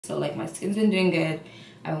So like my skin's been doing good.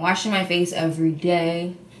 I've been washing my face every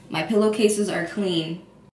day. My pillowcases are clean.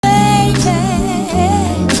 Hey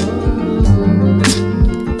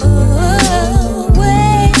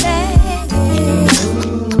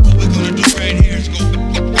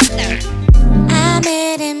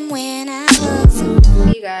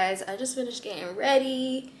guys, I just finished getting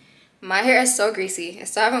ready. My hair is so greasy. I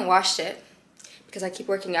still haven't washed it because I keep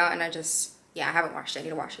working out and I haven't washed it. I need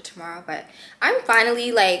to wash it tomorrow. But I'm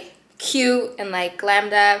finally like cute and like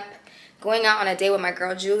glammed up, going out on a date with my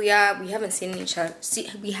girl Julia. We haven't seen each other.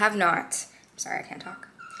 We have not. I'm sorry, I can't talk.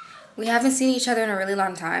 We haven't seen each other in a really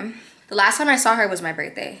long time. The last time I saw her was my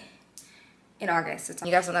birthday in August.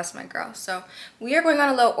 You guys know that's my girl. So we are going on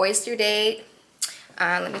a little oyster date.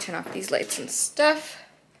 Let me turn off these lights and stuff.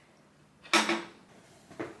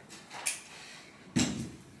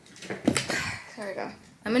 There we go.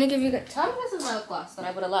 I'm gonna give you guys, tell me this is my lip gloss that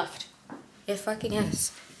I would have left. It fucking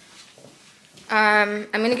is.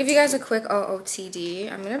 I'm gonna give you guys a quick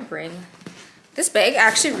OOTD. I'm gonna bring, this bag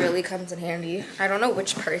actually really comes in handy. I don't know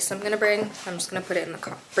which purse I'm gonna bring. I'm just gonna put it in the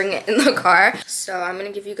car, bring it in the car. So I'm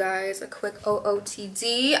gonna give you guys a quick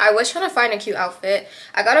OOTD. I was trying to find a cute outfit.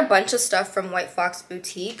 I got a bunch of stuff from White Fox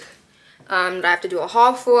Boutique that I have to do a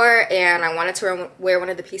haul for, and I wanted to wear one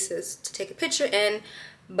of the pieces to take a picture in,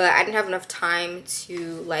 but I didn't have enough time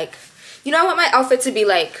to like, you know, I want my outfit to be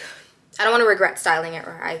like, I don't want to regret styling it,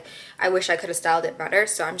 or I wish I could have styled it better.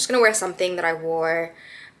 So I'm just gonna wear something that I wore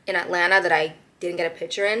in Atlanta that I didn't get a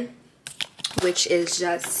picture in, which is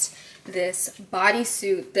just this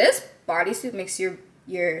bodysuit. This bodysuit makes your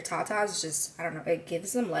tatas just, I don't know, it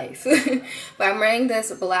gives them life. But I'm wearing this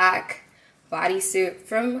black bodysuit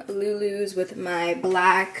from Lulu's with my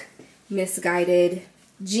black misguided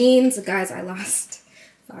jeans. Guys, I lost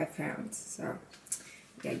 5 pounds, so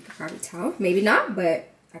yeah, you could probably tell. Maybe not, but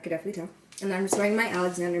I could definitely tell. And then I'm just wearing my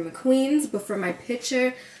Alexander McQueen's, but for my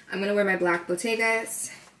picture, I'm gonna wear my black Bottegas.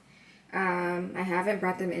 I haven't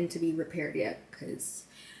brought them in to be repaired yet because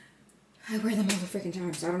I wear them all the freaking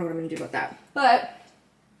time, so I don't know what I'm gonna do about that. But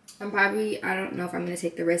I don't know if I'm gonna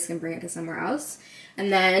take the risk and bring it to somewhere else. And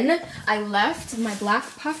then I left my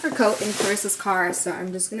black puffer coat in Clarissa's car, so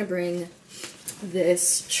I'm just gonna bring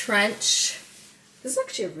this trench. This is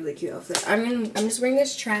actually a really cute outfit. I'm just wearing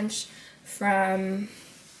this trench from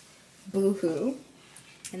Boohoo,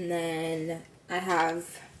 and then I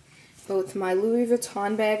have both my Louis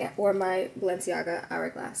Vuitton bag or my Balenciaga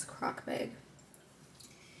Hourglass croc bag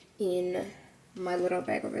in my little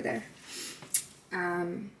bag over there.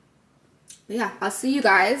 But yeah, I'll see you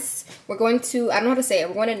guys. We're going to, I don't know how to say it,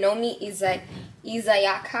 we're going to Nomi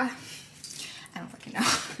Izayaka. I don't fucking know.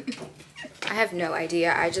 I have no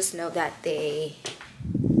idea. I just know that they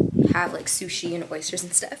have like sushi and oysters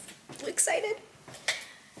and stuff. I'm excited.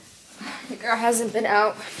 The girl hasn't been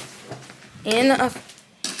out in a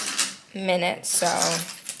minute, so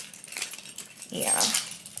yeah.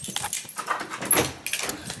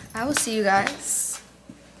 I will see you guys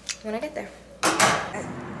when I get there.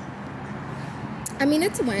 I mean,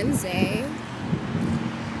 it's Wednesday.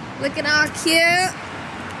 Looking all cute.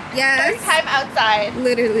 Yes. First time outside.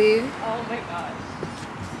 Literally. Oh my gosh.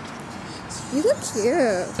 You look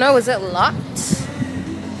cute. No, is it locked?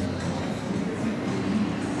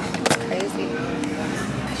 Crazy.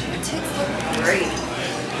 Your tits look great.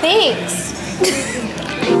 Thanks.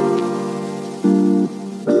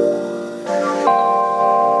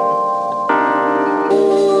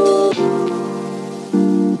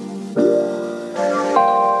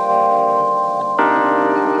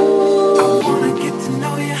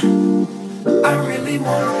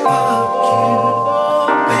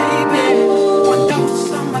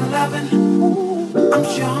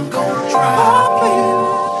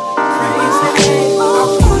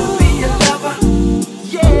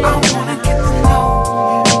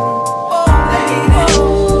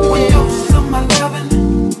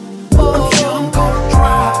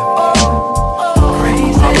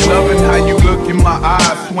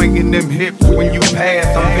 Swinging them hips when you pass,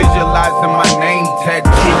 I'm visualizing my name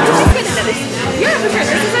tattooed. Yeah, for sure.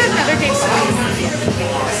 This is another date.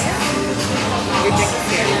 Your dick is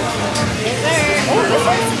here. Oh, this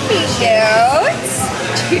one's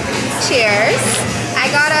cute. Cheers. I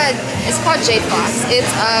got it's called Jade Fox. It's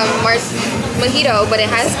mojito, but it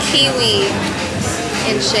has kiwi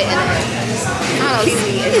and shit in it. I don't know,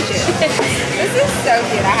 kiwi and shit. This is so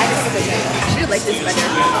cute. I had to take a picture. I should like this better.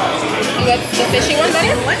 You like the fishy one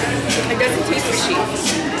better? It doesn't taste fishy.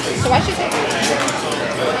 So why should you take it?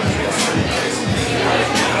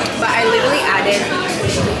 But I literally added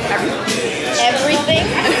everything.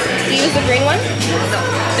 Do you use the green one? No,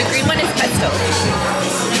 the green one is pesto.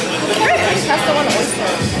 Try it. That's the one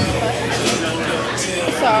oyster.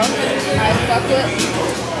 So I fuck with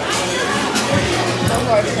the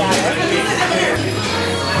horse platter.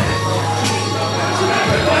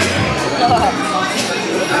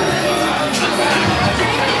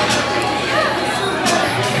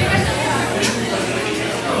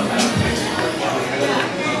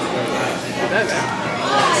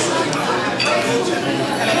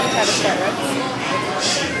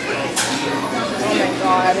 Oh my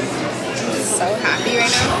god. I'm so happy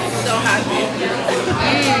right now. So happy.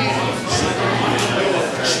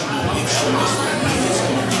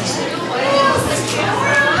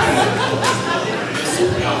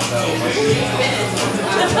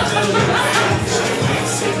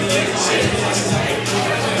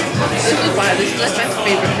 This is why this is like my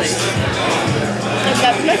favorite place.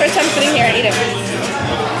 That's my first time sitting here and eating.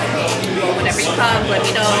 Well, whenever you come, let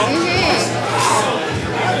me know.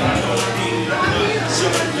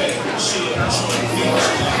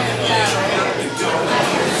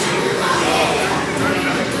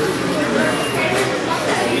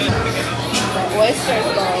 The oysters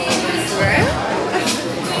go. Right?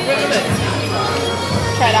 Really good.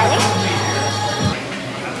 Try that one.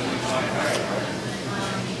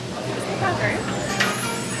 Not very.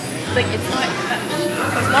 Like it's not.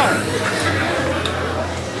 It's not.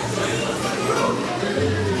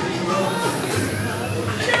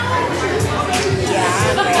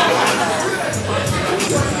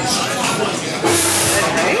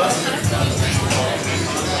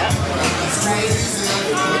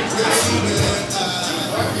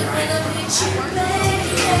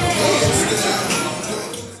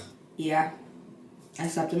 Yeah, I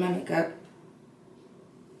slept in my makeup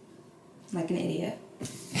like an idiot.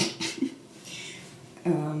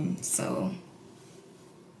 So I'm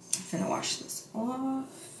gonna wash this off.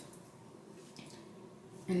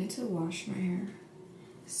 I need to wash my hair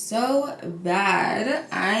so bad.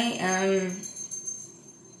 I am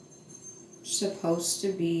supposed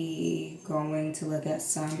to be going to look at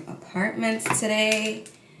some apartments today.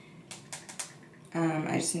 I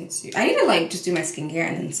need to like just do my skincare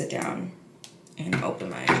and then sit down and open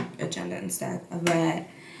my agenda instead. But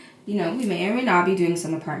you know, we may or may not be doing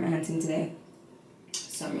some apartment hunting today.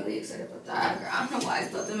 So I'm really excited about that. Girl, I don't know why I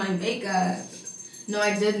slept in my makeup. No,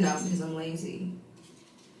 I did know because I'm lazy.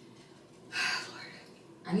 Lord.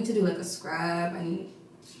 I need to do like a scrub. I need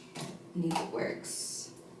the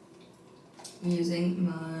works. I'm using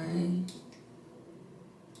my...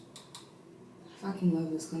 I fucking love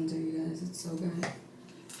this cleanser, you guys. It's so good.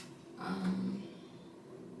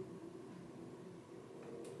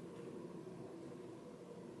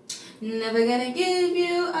 Never gonna give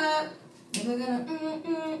you up. Never gonna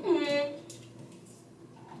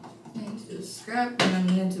I need to do a scrub and I'm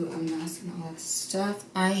gonna do a mask and all that stuff.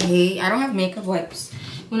 I don't have makeup wipes.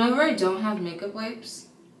 Whenever I don't have makeup wipes,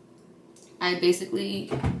 I basically,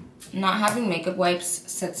 not having makeup wipes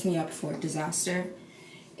sets me up for disaster.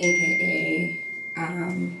 AKA,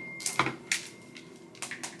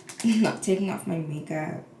 not taking off my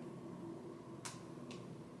makeup.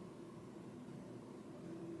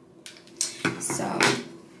 So,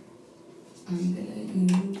 I'm gonna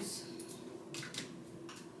use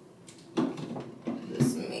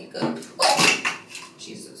this makeup. Oh,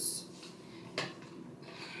 Jesus.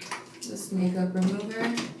 This makeup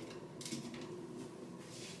remover.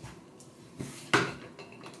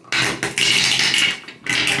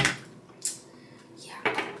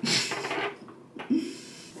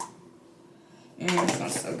 It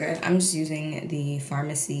smells so good. I'm just using the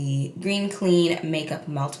Pharmacy Green Clean Makeup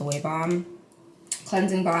Melt Away Balm.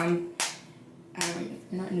 Cleansing balm. If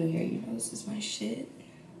you're not new here, you know this is my shit.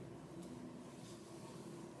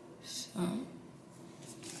 So,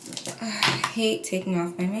 I hate taking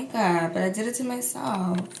off my makeup, but I did it to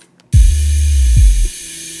myself.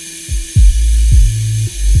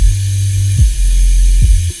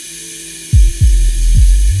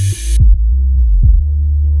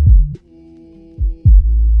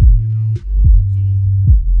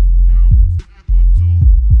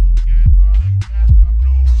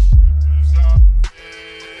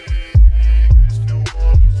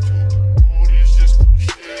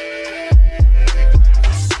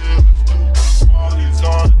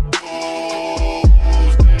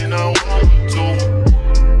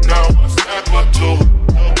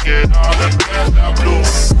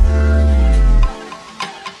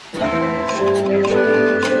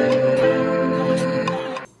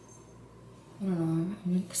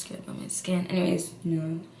 Anyways, no. I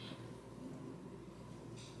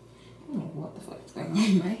don't know what the fuck is going on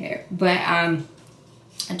in my hair. But I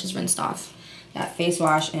just rinsed off that face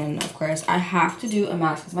wash, and of course I have to do a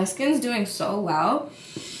mask because my skin's doing so well.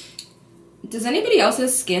 Does anybody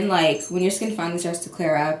else's skin, like, when your skin finally starts to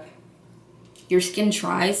clear up, your skin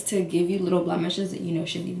tries to give you little blemishes that you know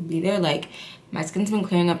shouldn't even be there? Like, my skin's been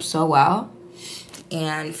clearing up so well,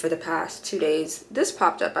 and for the past 2 days, this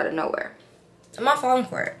popped up out of nowhere. I'm not falling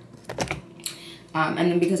for it. And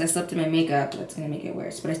then because I slept in my makeup, that's gonna make it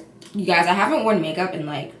worse. But you guys, I haven't worn makeup in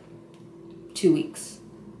like 2 weeks.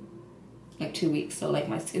 Like 2 weeks. So like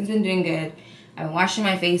my skin's been doing good. I've been washing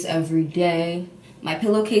my face every day. My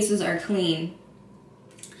pillowcases are clean.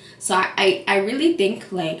 So I really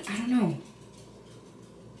think, like, I don't know.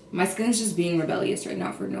 My skin's just being rebellious right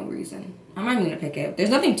now for no reason. I'm not even gonna pick it.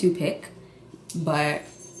 There's nothing to pick, but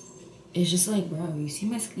it's just like, bro, you see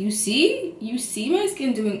my skin, you see my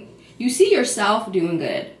skin doing, you see yourself doing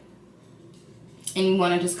good, and you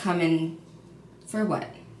want to just come in for what?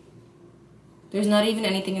 There's not even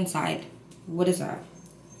anything inside. What is that?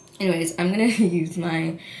 Anyways, I'm gonna use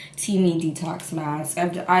my Teamy Detox mask.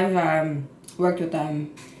 I've worked with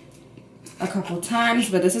them a couple times,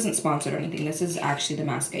 but this isn't sponsored or anything. This is actually the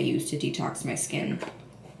mask I use to detox my skin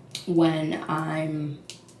when I'm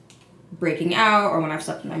breaking out or when I've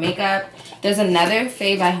slept in my makeup. There's another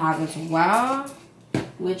fave I have as well,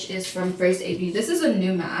 which is from First AP. This is a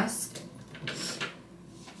new mask.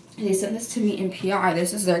 They sent this to me in PR.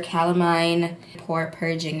 This is their calamine pore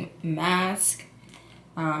purging mask.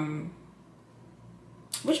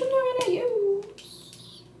 Which one do I want to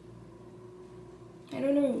use? I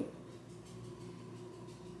don't know.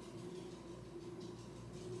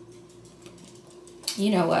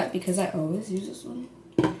 You know what? Because I always use this one,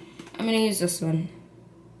 I'm gonna use this one.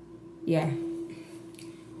 Yeah.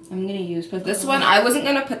 I'm gonna use, but this one, I wasn't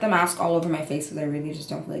gonna put the mask all over my face because I really just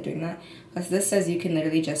don't feel like doing that. Because this says you can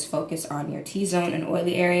literally just focus on your T-zone and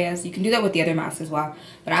oily areas. You can do that with the other masks as well.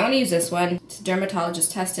 But I wanna use this one. It's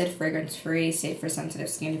dermatologist tested, fragrance free, safe for sensitive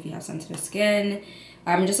skin if you have sensitive skin.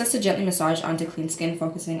 Just has to gently massage onto clean skin,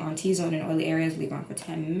 focusing on T-zone and oily areas. Leave on for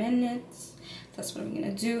 10 minutes. That's what I'm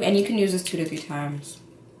gonna do. And you can use this 2 to 3 times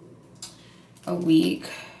a week.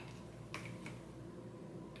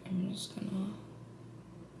 I'm just gonna...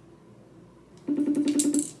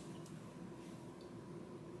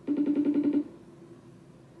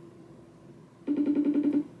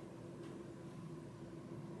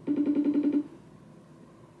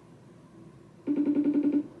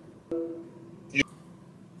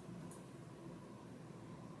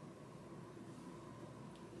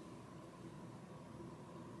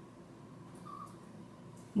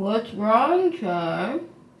 What's wrong, Charm?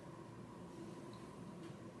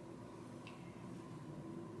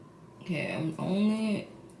 Okay, I'm only...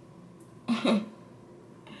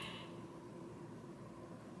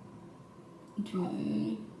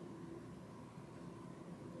 doing...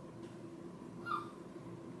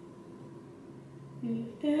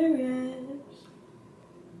 areas.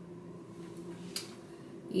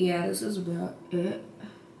 Yeah, this is about it.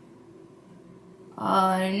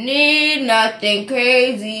 I need nothing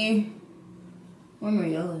crazy. Why am I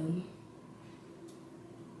yelling?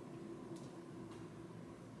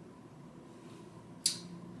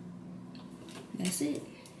 That's it.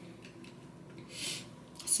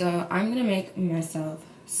 So I'm gonna make myself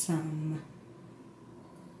some.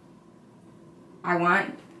 I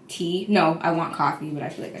want tea. No, I want coffee, but I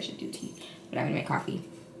feel like I should do tea. But I'm gonna make coffee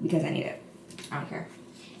because I need it. I don't care.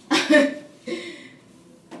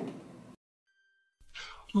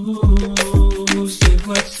 Ooh, say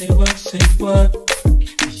what, say what, say what?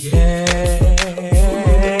 Yeah,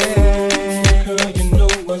 girl, you know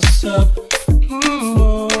what's up.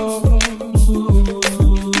 Ooh,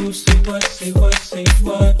 say what, say what, say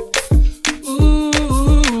what? Ooh,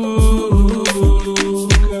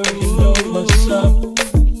 girl, you know what's up.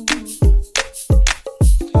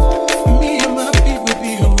 Me and my people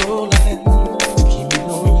be rolling to keep it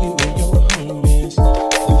on you and your homies. The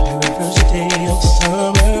very first day of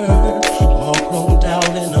summer, all grown out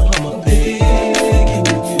in a Hummer, begging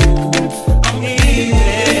you, I'm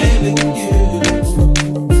begging you.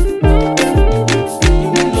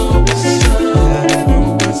 You know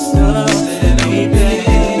what's up, said I'm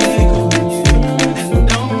begging on you, and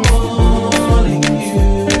I'm calling you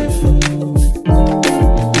to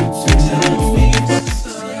tell me what's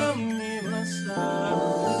up. Tell me what's up.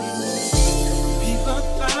 People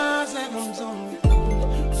thighs and I'm zoned.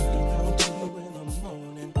 Around 2 in the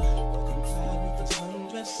morning, looking fly with the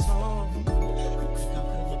sundress on. Pick up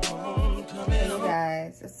in the phone, coming Hey on.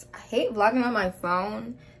 guys, I hate vlogging on my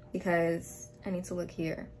phone because I need to look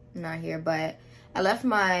here, not here, but I left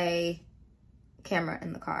my camera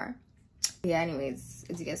in the car. Yeah, anyways,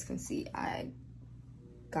 as you guys can see, I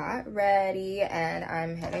got ready and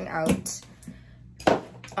I'm heading out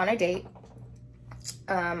on a date.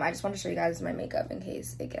 I just want to show you guys my makeup in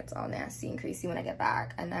case it gets all nasty and creasy when I get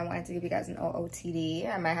back. And I wanted to give you guys an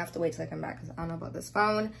OOTD. I might have to wait till I come back because I don't know about this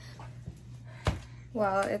phone.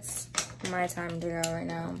 Well, it's my time to go right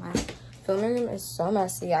now. My filming room is so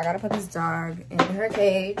messy. I gotta put this dog in her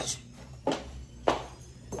cage.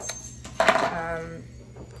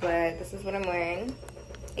 But this is what I'm wearing.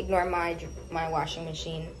 Ignore my washing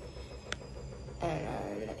machine.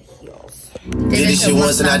 And then heels. Did it shit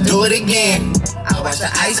once and I do it again. I watch the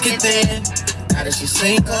ice get thin. Now that she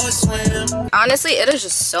sink or swim. Honestly, it is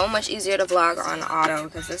just so much easier to vlog on auto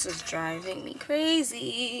because this is driving me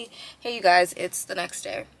crazy. Hey, you guys, it's the next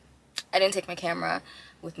day. I didn't take my camera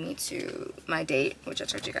with me to my date, which I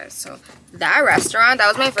told you guys. So that restaurant, that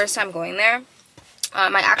was my first time going there. I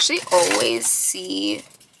actually always see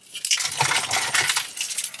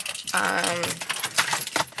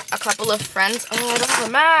a couple of friends. Oh, I don't have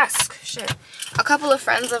a mask. Shit. A couple of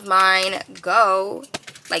friends of mine go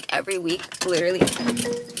like every week, literally.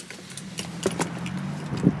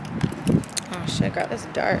 Oh shit, girl, it's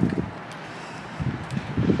dark.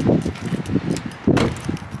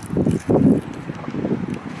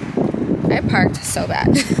 I parked so bad.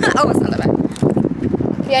 Oh, it's not that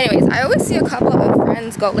bad. Yeah, anyways, I always see a couple of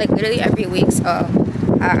friends go like literally every week, so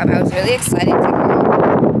I was really excited to go.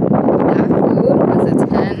 That food was a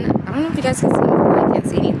 10. I don't know if you guys can see anything. I can't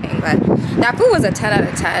see anything, but that food was a 10 out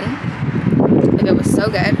of 10. Like, it was so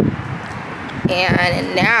good.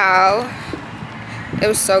 And now it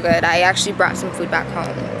was so good. I actually brought some food back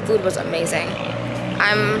home. Food was amazing.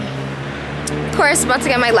 I'm, of course, about to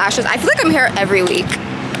get my lashes. I feel like I'm here every week.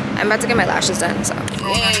 I'm about to get my lashes done, so.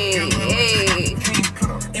 Hey, hey.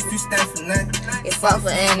 If you stand for nothing, If I for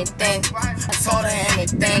anything, I told her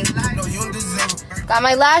anything. Got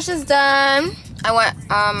my lashes done. I went,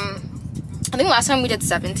 I think last time we did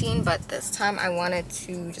 17, but this time I wanted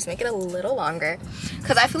to just make it a little longer.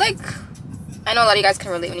 Because I feel like, I know a lot of you guys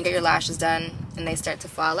can relate when you get your lashes done and they start to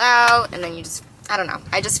fall out, and then you just, I don't know.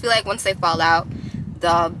 I just feel like once they fall out,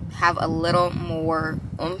 they'll have a little more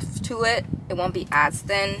oomph to it. It won't be as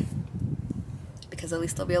thin, because at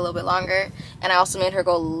least they'll be a little bit longer. And I also made her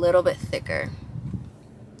go a little bit thicker,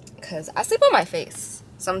 because I sleep on my face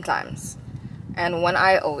sometimes, and one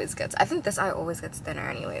eye always gets, I think this eye always gets thinner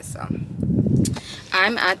anyway. So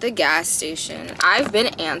I'm at the gas station. I've been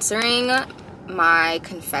answering my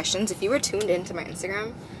confessions. If you were tuned into my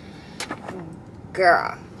Instagram,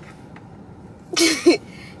 girl,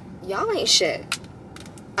 y'all ain't shit.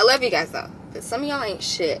 I love you guys though, but some of y'all ain't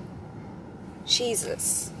shit.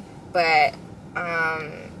 Jesus. But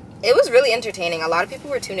it was really entertaining. A lot of people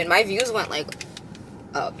were tuned in. My views went like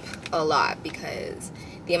up a lot because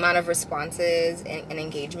the amount of responses and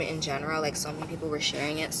engagement in general, like so many people were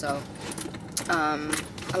sharing it, so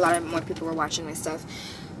a lot of more people were watching my stuff.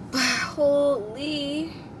 But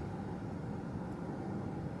holy,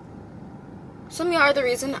 some of y'all are the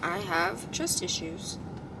reason I have trust issues.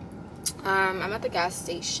 I'm at the gas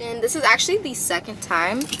station. This is actually the second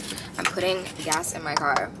time I'm putting gas in my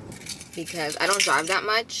car because I don't drive that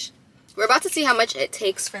much. We're about to see how much it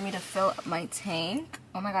takes for me to fill up my tank.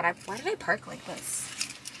 Oh my god, why did I park like this?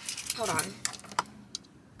 Hold on.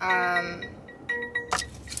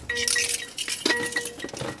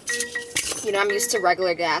 You know, I'm used to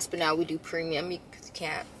regular gas, but now we do premium because you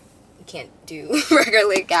can't do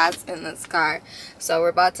regular gas in this car. So we're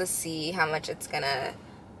about to see how much it's gonna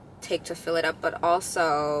take to fill it up. But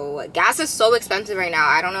also, gas is so expensive right now.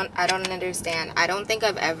 I don't understand. I don't think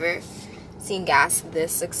I've ever seen gas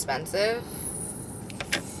this expensive.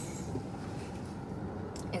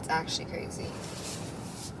 It's actually crazy.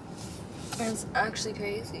 It's actually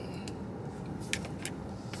crazy.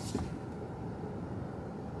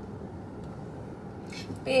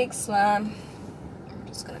 Big slam. I'm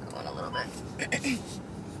just gonna go in a little bit.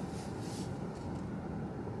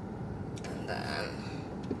 And then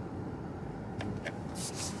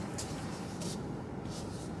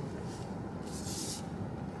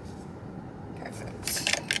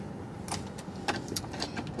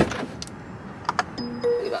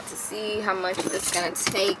we're about to see how much it's gonna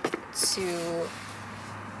take to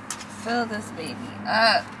fill this baby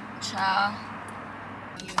up, child.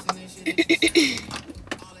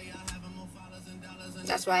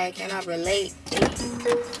 That's why I cannot relate.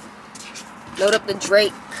 Load up the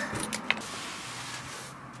Drake.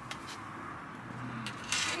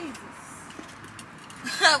 Jesus.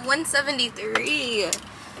 173.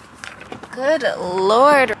 Good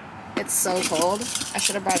lord. It's so cold. I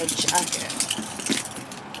should have brought a jacket.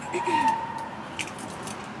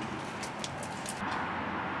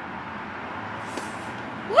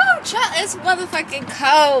 Woo, child, it's motherfucking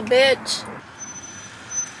cold, bitch.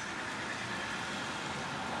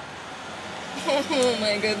 Oh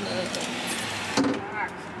my goodness.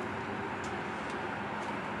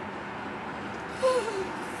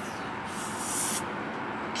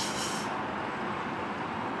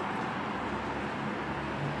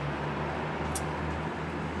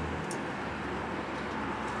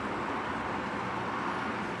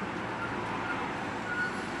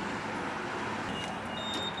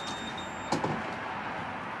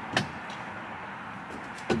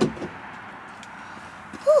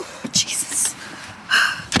 Jesus.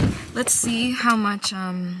 Let's see how much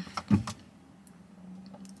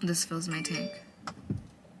this fills my tank.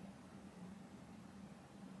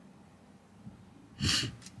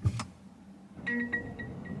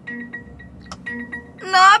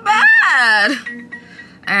 Not bad.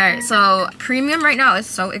 Alright, so premium right now is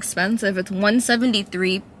so expensive. It's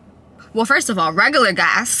 $173. Well, first of all, regular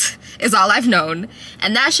gas is all I've known,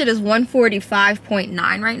 and that shit is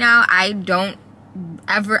 $145.9 right now. I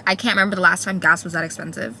can't remember the last time gas was that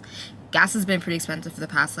expensive. Gas has been pretty expensive for the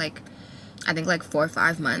past, like, I think like 4 or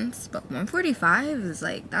 5 months, but 145 is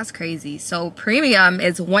like, that's crazy. So premium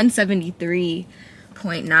is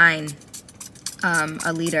 173.9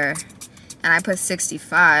 a liter, and I put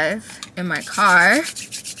 65 in my car.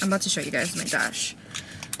 I'm about to show you guys my dash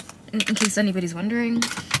in case anybody's wondering.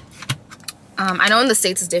 I know in the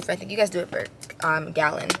States it's different. I think you guys do it per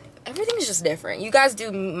gallon. Everything is just different. You guys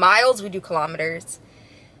do miles, we do kilometers.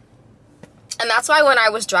 And that's why when I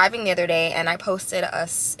was driving the other day and I posted a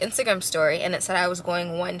Instagram story and it said I was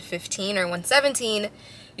going 115 or 117,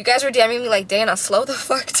 you guys were DMing me like, Dana, slow the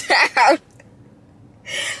fuck down.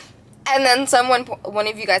 And then one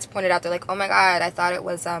of you guys pointed out, they're like, oh my god, I thought it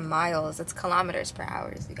was miles. It's kilometers per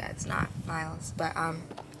hour, you guys, not miles. But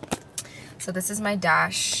so this is my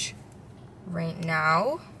dash right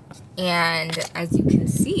now, and as you can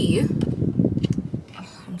see,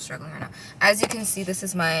 I'm struggling right now. As you can see, this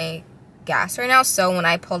is my gas right now. So when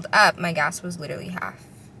I pulled up, my gas was literally half,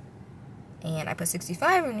 and I put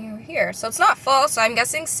 65 in here, so it's not full. So I'm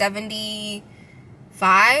guessing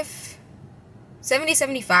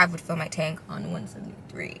 75 would fill my tank on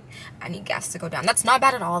 173. I need gas to go down. That's not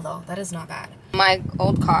bad at all, though. That is not bad. My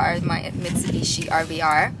old car, my Mitsubishi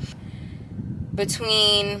RVR,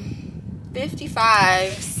 between $50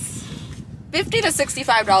 to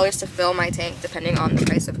 $65 to fill my tank, depending on the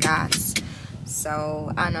price of gas.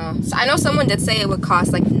 So I know someone did say it would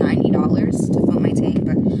cost like $90 to fill my tank,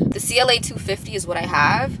 but the CLA 250 is what I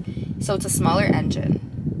have, so it's a smaller engine.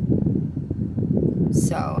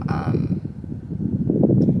 So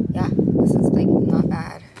yeah, this is like not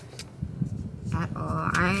bad at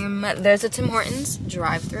all. There's a Tim Hortons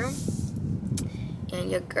drive-through, and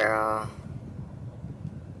your girl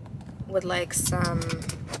would like some,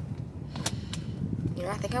 you know,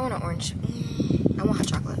 I think I want an orange. I want hot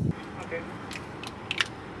chocolate. Okay.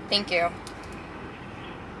 Thank you.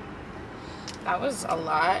 That was a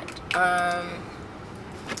lot.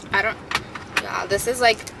 Yeah, this is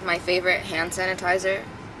like my favorite hand sanitizer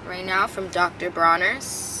right now from Dr.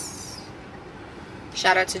 Bronner's.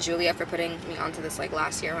 Shout out to Julia for putting me onto this like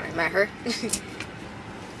last year when I met her.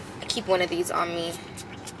 I keep one of these on me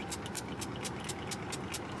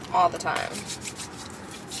all the time.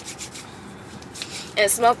 And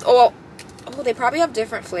it smells, oh, they probably have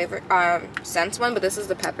different flavor scents one, but this is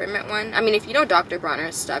the peppermint one. I mean, if you know Dr.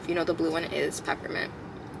 Bronner's stuff, you know the blue one is peppermint,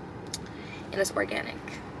 and it's organic.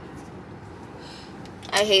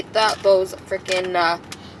 I hate those freaking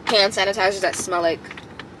hand sanitizers that smell like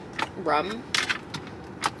rum.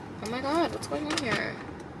 Oh my god, what's going on here?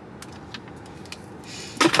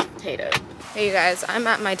 Hate it. Hey you guys, I'm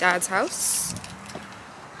at my dad's house.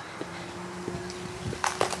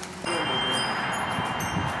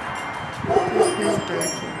 His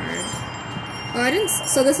backyard. Oh, I didn't.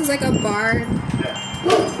 So this is like a bar. Yeah.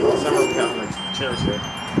 Some of them like chairs here.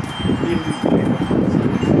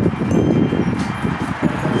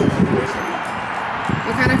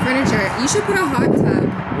 What kind of furniture? You should put a hot tub.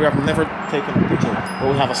 We have never taken a picture. But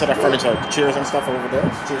we have a set of furniture, chairs and stuff over there.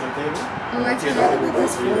 Chairs and table. Oh, I forgot about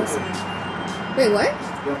this floor. Wait, what?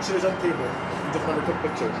 We have chairs and table. We just want to take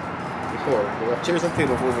pictures before. We have chairs and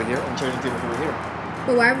tables over here and chairs and tables over here.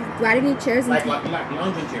 But why do you need chairs and like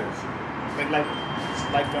lounging chairs?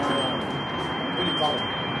 Like what do you call it?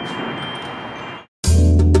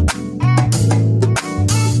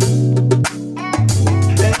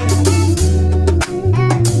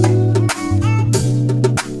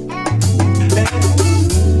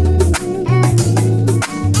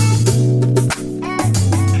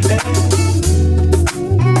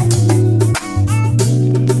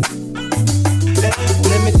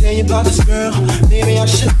 Let me tell you about this girl, baby, I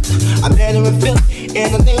met her in Philly,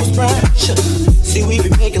 and her name was Brian. See, we be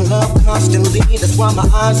making love constantly. That's why my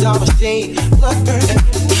eyes are a shade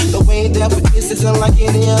bloodburning. The way that we kiss isn't like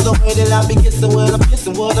any other way that I be kissing when I'm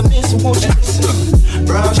kissing. What I'm missing, won't you listen?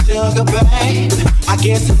 Brown sugar, babe. I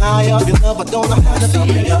guess I'm high up your love, I don't know how to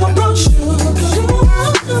be your brown sugar.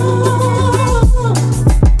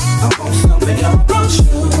 I want some of your brown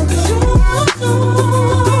sugar.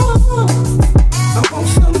 I want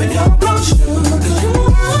some of your brown sugar.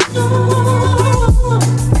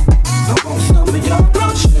 I want some of your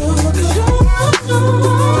brown sugar.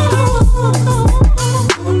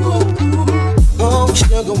 Oh,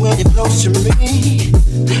 sugar, when you're close to me,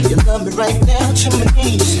 you love me right down to my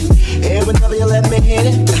knees. And whenever you let me hit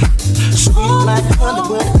it, sweet like honey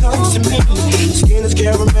when it comes to me. Skin is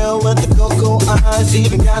caramel with the cocoa eyes.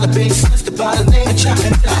 Even got a big sister by the name of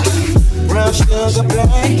Chocolate. Brown sugar,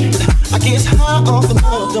 babe. I get high off the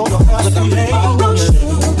love, don't know how to behave. Brown sugar.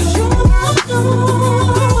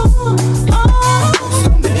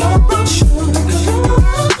 Some of your brown sugar.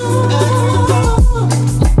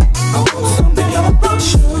 I want some of your brown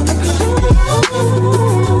sugar.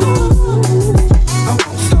 I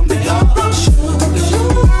want some of your brown sugar.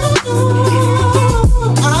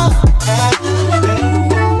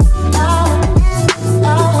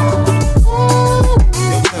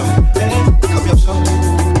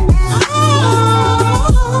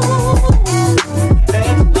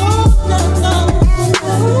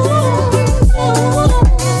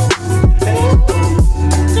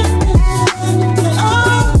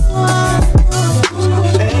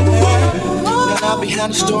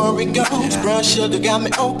 Behind the story goes, brown sugar got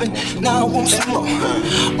me open. Now I want some more.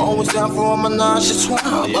 Always down for all my nauseous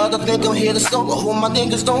swallow, but I think I'm here to solo. Who my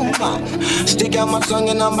niggas don't mind. Stick out my tongue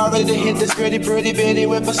and I'm about ready to hit this pretty bitty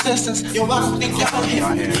with persistence. Yo, I don't think y'all hear.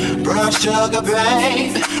 Brown sugar,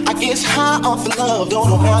 babe. I get high off of love, don't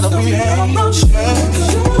know how to behave. Brown sugar,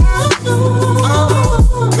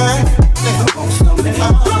 babe. I want some of your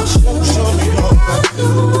brown sugar. Show me your brown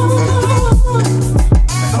sugar.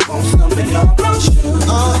 I want some of your brown sugar.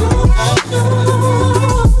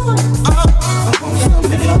 I want some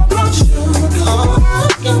of your brown sugar.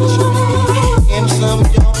 And some of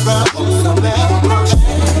your brown sugar. Some of your brown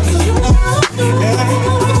sugar.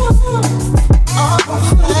 I want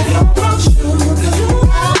some of your brown sugar.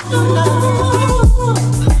 I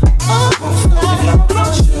want some of your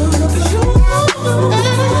brown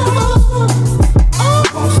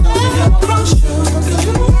sugar.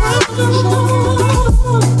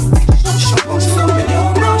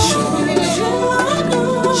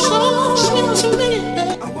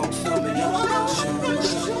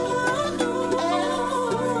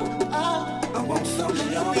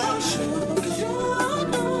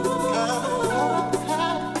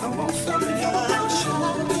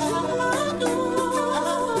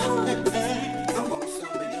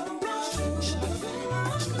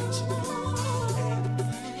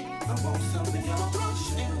 I want some of your brown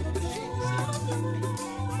sugar.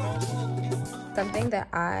 Something that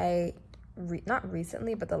I not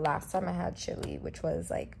recently, but the last time I had chili, which was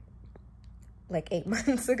like 8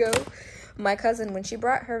 months ago, my cousin, when she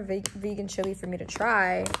brought her vegan chili for me to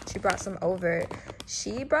try, she brought some over.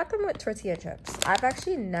 She brought them with tortilla chips. I've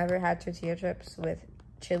actually never had tortilla chips with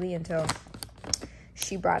chili until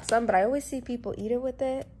she brought some, but I always see people eat it with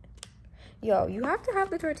it. Yo, you have to have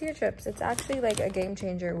the tortilla chips. It's actually like a game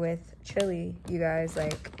changer with chili, you guys.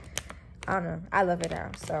 Like, I don't know, I love it now.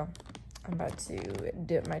 So I'm about to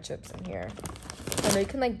dip my chips in here. I know you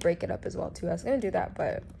can like break it up as well too. I was gonna do that,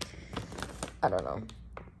 but I don't know.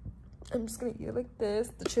 I'm just gonna eat it like this.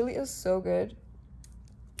 The chili is so good.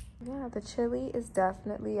 Yeah, the chili is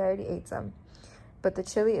definitely, I already ate some, but the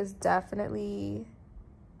chili is definitely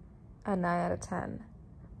a 9 out of 10.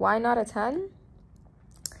 Why not a 10?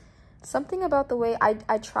 Something about the way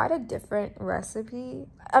I tried a different recipe.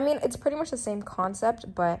 I mean, it's pretty much the same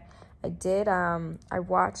concept, but I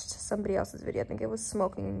watched somebody else's video. I think it was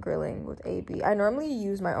smoking and grilling with AB. I normally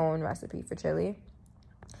use my own recipe for chili,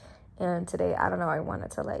 and today, I don't know, I wanted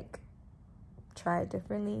to like try it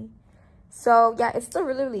differently. So yeah, it's still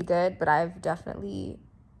really, really good, but I've definitely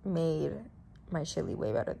made my chili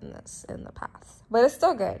way better than this in the past. But it's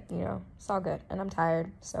still good, you know, it's all good. And I'm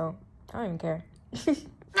tired, so I don't even care.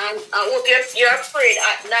 And I hope you're praying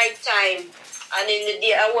at night time, and in the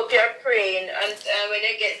day I hope you're praying, and when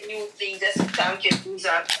you get new things, just thank you, Jesus,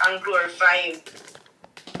 and glorify Him.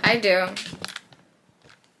 I do.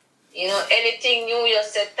 You know, anything new, you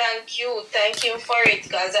say thank Him for it,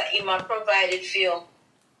 because Him has provided for you.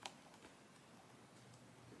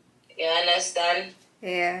 You understand?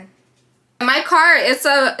 Yeah. My car, it's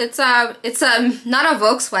a not a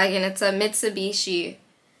Volkswagen, it's a Mitsubishi.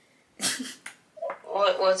 Oh,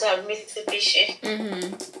 what's that, Mitsubishi?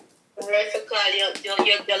 Mm-hmm. Sorry for calling your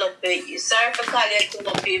jalopy. Sorry for calling your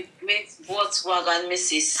jalopy with Volkswagen,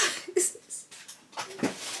 Mrs.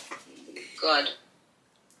 God.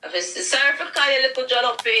 Sorry for calling your little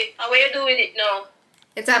jalopy. How are you doing it now?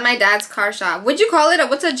 It's at my dad's car shop. What'd you call it?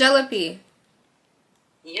 What's a jalopy?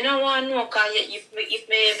 You know what? No, cause if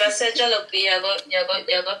me ever say jalopy,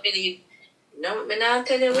 you go believe. No, me not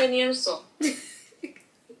tell you when you so.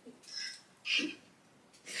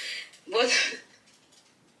 But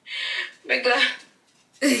me glad.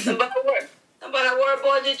 Nobody worry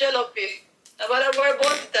about the jalopy. Nobody worry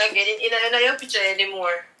about it again in your picture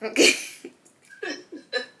anymore. Okay.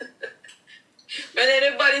 When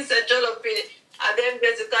anybody say jalopy, and then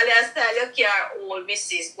basically I style your car old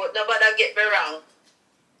missus, but nobody get me wrong.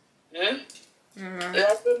 Mm-hmm. You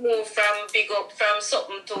have to move from big up from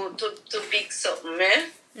something to big something, eh?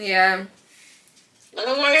 Yeah.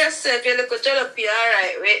 Don't worry yourself, your little jalopy,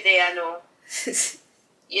 alright, wait there now.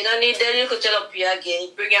 You don't need the little jalopy again.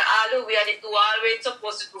 Bring it all the way and it do all the way it's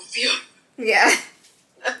supposed to do for you. Yeah.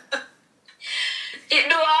 It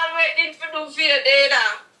do all the way it need to do for you there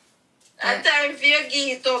now. And time for you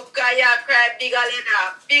give it up, cause you cry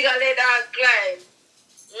bigger leather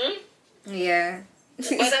climb. Yeah.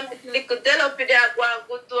 But I'm little jalopy there go and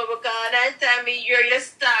go to because that time I hear you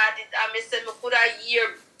start it and I said I could have hear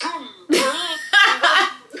boom.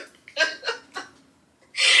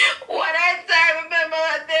 One time, remember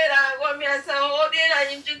I did, I got me and said, oh, then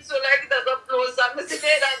I engine so like that the blows up. I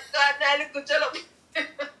said, God, I little jalopy.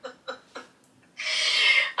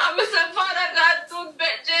 I said, Father God, don't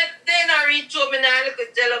bet then I reach home and I look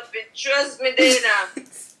at jalopy. Trust me, Dana.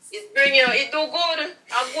 It bring you, it do good.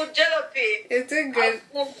 A good jalopy. It did good.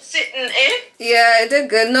 Sitting, eh? Yeah, it did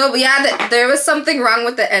good. No, but yeah, there was something wrong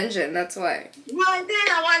with the engine. That's why. Well, then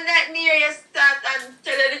I want that near you start and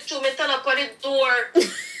tell you the truth. Me turn up on the door.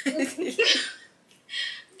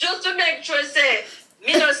 Just to make sure, say,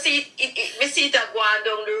 me no see it, me see it a going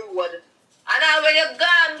down the road. And now when you're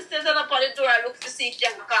gone, me still turn up on the door and look to see if you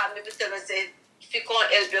can call me. Me tell me, say, if you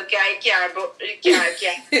can't help your car, you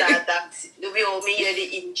can't start that. The way how me hear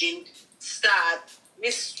the engine start. Me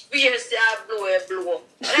swear say I blow.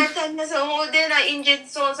 And I tell me, say, oh, then the engine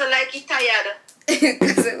sounds like it tired.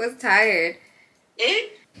 Because it was tired. Eh?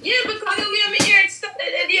 Yeah, because the way me hear it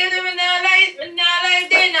started at the end of me now like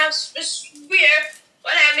then I swear.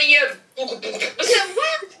 When I hear I said,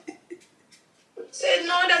 what? I said,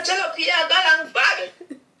 no, that jalopy I got on bad.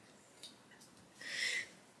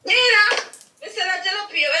 Dana, I said that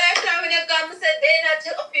jalopy, when I time when you come, I said, Dana,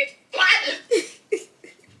 jalopy bad.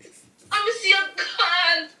 I'm see you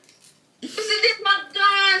gone. I said, this my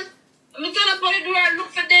gone. I'm turn up on the door and look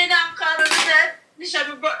for Dana and call her and said, this should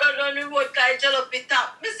be brought down the road because jalopy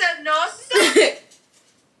top. I said, no, sir.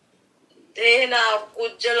 Dana,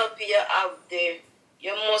 good jalopy you have there.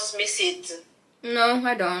 You must miss it. No,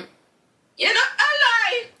 I don't. You're not a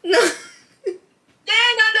lie. No.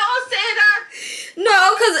 Dana, don't say that.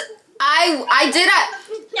 No, because I did it.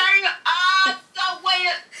 Carry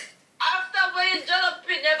after when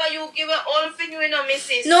jalopy never you give it all for you know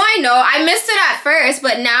missus. No, I know. I missed it at first,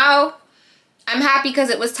 but now I'm happy because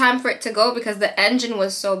it was time for it to go because the engine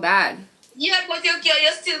was so bad. Yeah, but you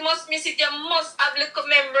still must miss it. You must have little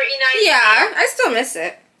memory in it. Yeah, I still miss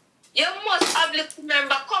it. You must have little memory.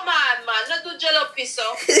 Come on, man. Not do jalopy,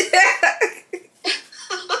 so.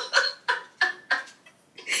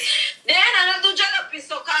 Then I not do jalopy,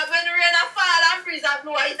 so because when the rain fall and freeze and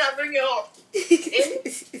blow, it'll bring you up.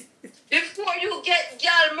 Before you get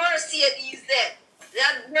girl Mercedes there.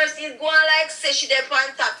 That Mercedes going like say she there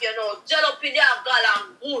on top, you know. Jalopy there, girl, and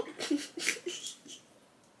good.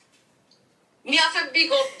 Me have to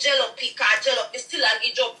big up jalopy, because jalopy still a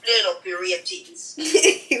give up jalopy ratings.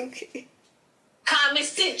 Okay. Because me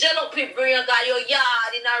see jalopy bring you got your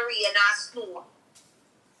yard in a rain and snow.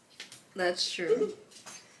 That's true.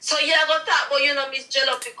 So you go talk about you know Miss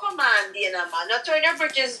Jalopy. Come on, Dana, man. Not turn your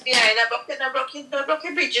bridges behind. Not broke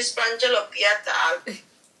your bridges from Jalopy at all.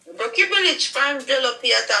 Broke your village from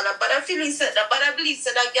Jalopy at all. But I feel said that, but I believe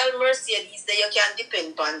said that girl Mercedes that you can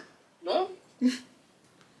depend on. No?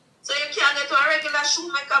 So you can't get to a regular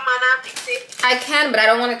shoemaker man and fix it. I can, but I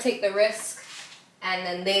don't want to take the risk. And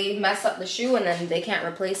then they mess up the shoe and then they can't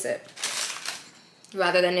replace it.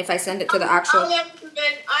 Rather than if I send it to the actual... All you have to do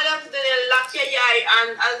is lock your eye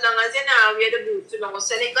and as long as you know where the boots, you know,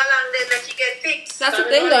 send it along there make you get fixed. That's the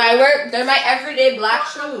thing though, they're my everyday black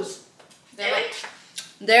shoes.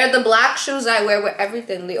 They're the black shoes I wear with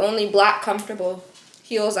everything. The only black comfortable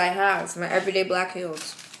heels I have. My everyday black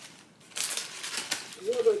heels.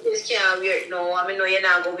 You can't wear it now. I mean, no, you're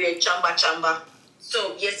not going to wear chamba.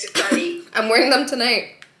 So, yes, Italy. I'm wearing them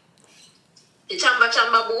tonight. The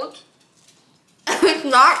chamba boot. It's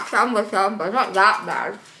not chamba chamba. It's not that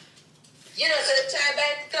bad. You know, so the child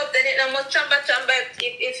bite it up, then it not much chamba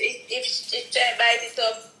if child bite it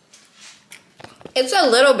up. It's a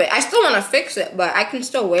little bit. I still want to fix it, but I can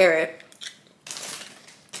still wear it.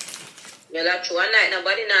 Yeah, that's true. At night,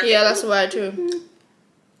 nobody not. Yeah, that's why too.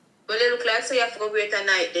 But it look like so you have to go wear it at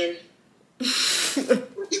night then.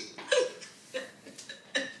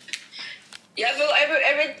 You have to,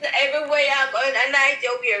 everywhere you go at night,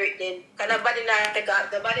 you wear it then. Because the body not take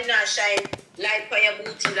off, the body not shine light for your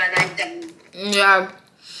boots in the night time. Yeah.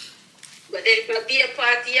 But then if you be a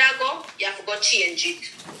party you go, you have to go change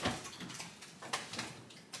it.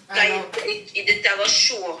 It have a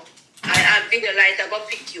show. And video light I go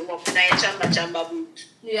pick you up in a chamba boot.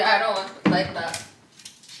 Yeah, I don't want it like that.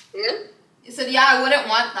 Yeah? You said, yeah, I wouldn't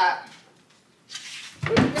want that.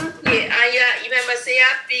 Exactly. And you remember say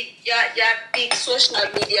you big social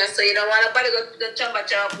media, so you don't want nobody go to the chamba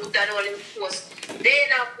boot and all in post. They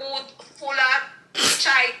in a boot full of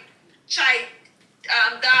chai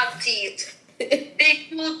dog teeth. Big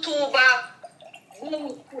YouTuber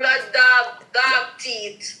boot full of dog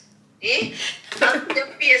teeth. Eh? And the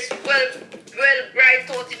face well bright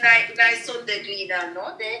out in nice Sunday green and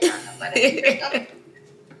no they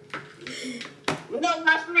we don't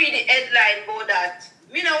want to read the headline about that.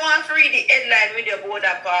 We don't want to read the headline with the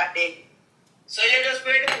border part there. So you just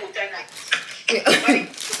wear the boot at night.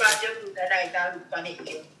 Because you boot at night and look on it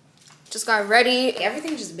here. Just got ready.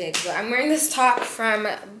 Everything's just big. So I'm wearing this top from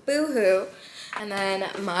Boohoo. And then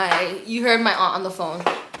you heard my aunt on the phone.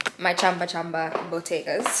 My Chamba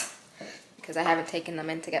Bottegas. Because I haven't taken them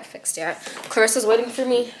in to get fixed yet. Clarissa's waiting for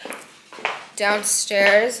me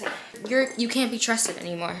downstairs. You can't be trusted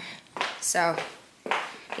anymore. So,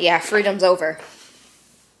 yeah, freedom's over.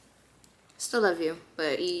 Still love you,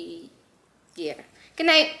 but yeah. Good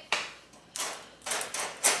night.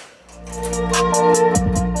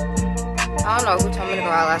 I don't know who told me to go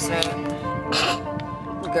out last night.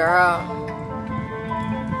 Girl.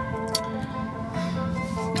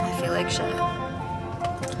 I feel like shit.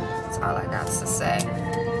 That's all I got to say.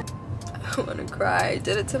 I want to cry. I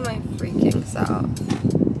did it to my freaking self.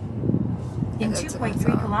 In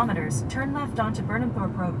 2.3 kilometers, turn left onto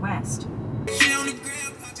Burnhamthorpe Road West.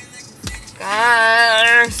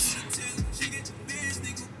 Guys,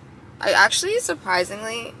 I actually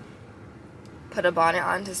surprisingly put a bonnet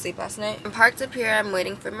on to sleep last night. I'm parked up here. I'm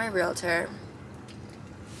waiting for my realtor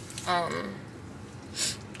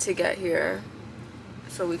to get here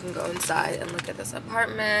so we can go inside and look at this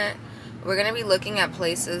apartment. We're gonna be looking at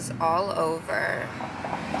places all over.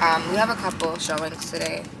 We have a couple showings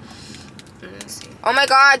today. Let me see. Oh my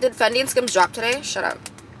god, did Fendi and Skims drop today? Shut up.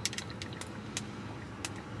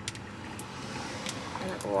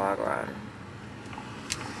 Walk around.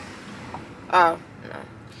 Oh, no.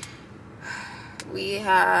 We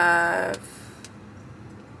have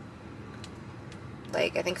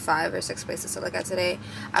like I think 5 or 6 places to look at today.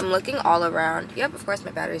 I'm looking all around. Yep, of course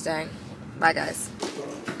my battery's dying. Bye guys.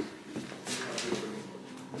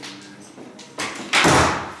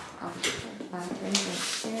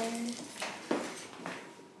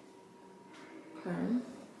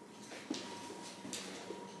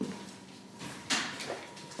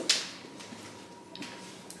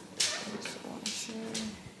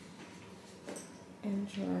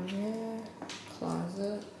 Dryer,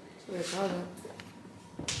 closet, weird closet.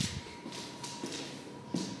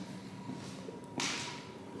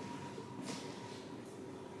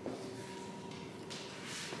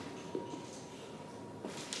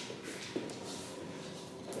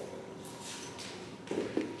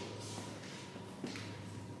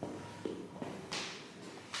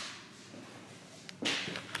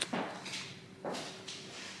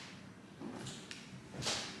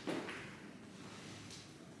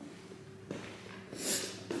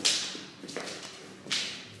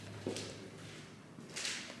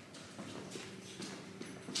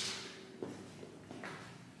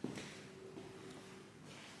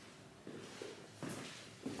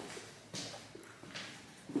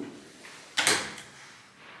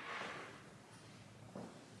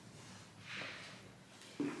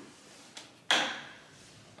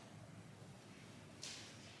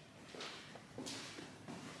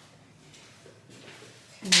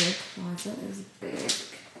 The closet is big.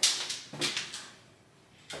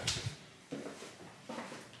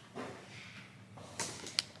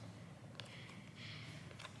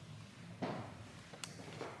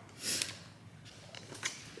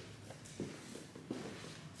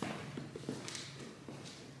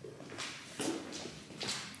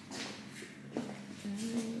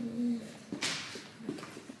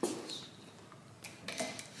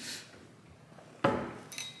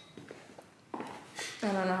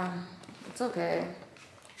 don't know. It's okay.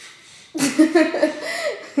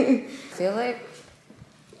 I feel like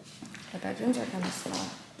the bedrooms are kind of small.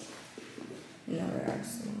 No, they are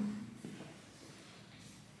small.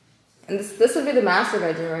 And this would be the master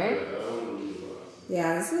bedroom, right?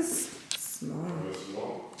 Yeah, this is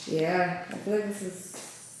small. Yeah, I feel like this is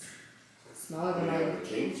smaller than my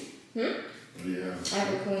king. Hmm? Yeah. I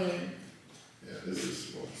have a queen. Yeah, this is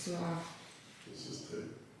small. Small. This is thick.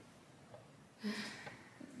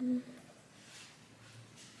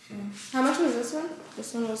 How much was this one?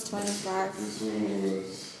 This one was 25. This one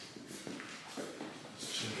was.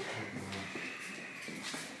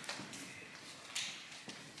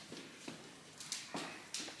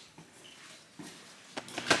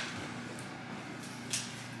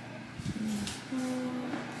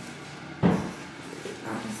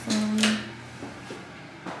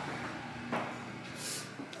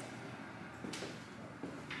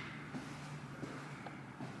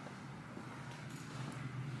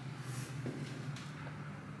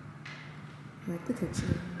 I like the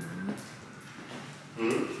kitchen.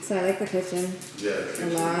 So I like the kitchen a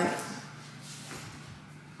lot.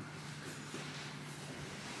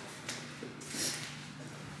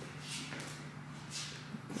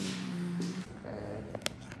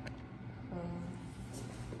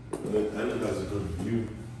 And it has a good view.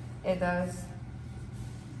 It does.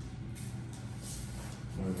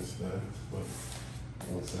 Minus that, but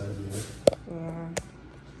outside, yeah. Yeah.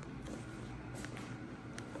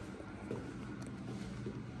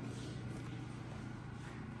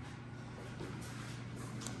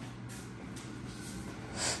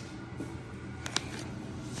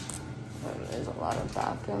 There's a lot of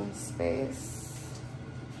bathroom space.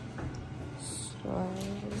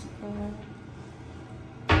 Storage.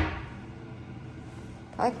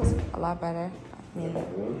 I like this a lot better. I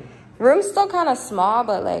mean, room's still kind of small,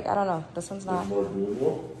 but like, I don't know. This one's not. More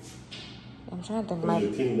doable. I'm trying to think.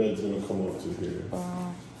 Your king bed's gonna come up to here.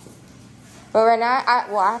 But right now,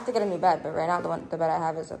 I have to get a new bed. But right now, the bed I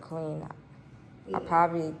have is a queen. I'll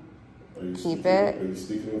probably keep it. Are you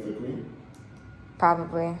sleeping with the queen?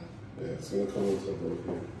 Probably. Yeah, it's gonna come up to about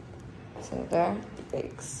here. So there,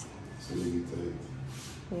 thanks. So you be tight.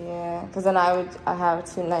 Yeah, because then I have a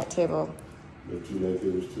 2-night table. You have 2 night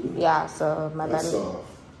tables too? Yeah, so my bed That's is. soft.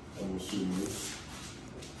 I'm assuming.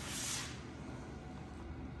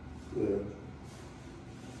 Yeah.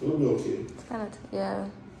 It'll be okay. It's kind of yeah.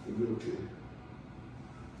 It'll be okay.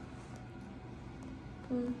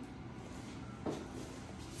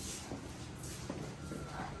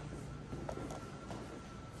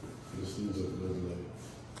 This needs a good like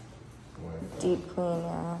Wi-Fi. Deep clean,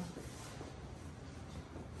 yeah.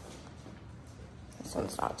 This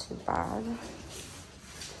one's not too bad.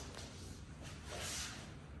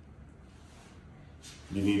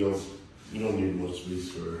 You don't need much space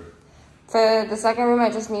for. For the second room, I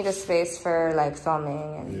just need a space for like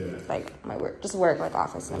filming and Yeah. like my work, just work, like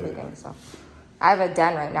office and everything. So I have a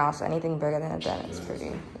den right now, so anything bigger than a den is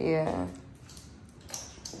pretty. Yeah.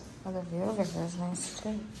 Oh, the view over here is nice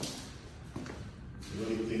too. The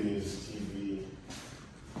only thing is TV.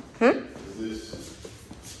 Is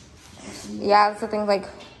this Yeah, that's the thing. Like,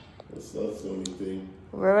 that's the only thing.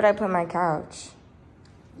 where would I put my couch?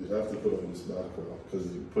 You have to put it in this background because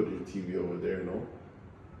you put your TV over there, no?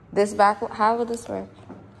 This back? How would this work?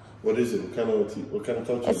 What is it? What kind of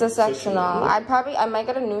couch? It's a sectional. I might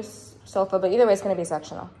get a new sofa, but either way, it's gonna be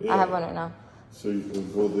sectional. Yeah. I have one right now. So you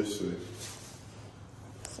can go this way.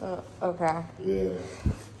 So okay. Yeah.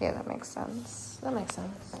 Yeah, that makes sense. That makes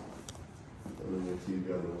sense. And then your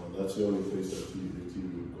TV on the one. That's the only place that your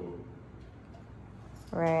TV would go.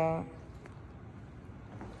 Right.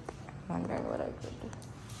 I'm wondering what I could do.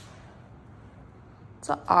 It's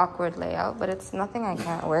an awkward layout, but it's nothing I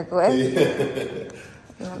can't work with.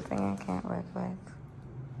 Nothing I can't work with.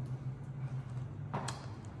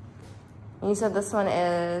 You said this one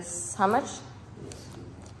is how much?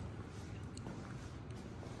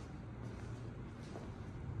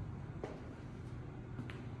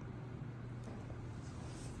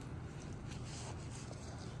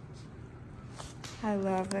 I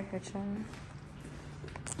love the kitchen.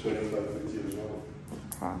 25-50 as well.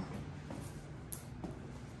 Huh.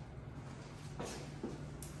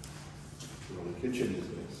 Well, the kitchen is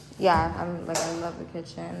nice. Yeah, I love the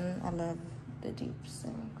kitchen. I love the deep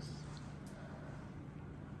sinks.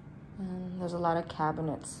 And there's a lot of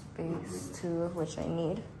cabinet space too, which I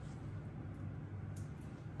need.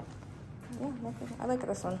 Yeah, I like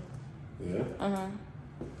this one. Yeah?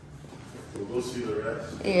 We'll go see the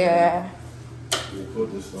rest. Yeah. We'll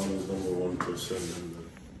put this down as number 1%.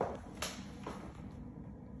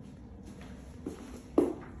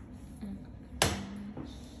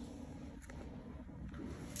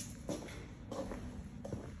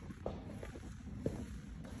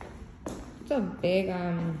 It's a big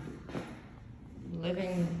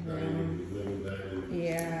living room.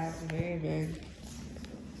 Yeah, it's very big.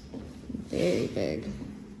 Very big.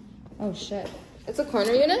 Oh shit. It's a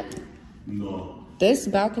corner unit? No. This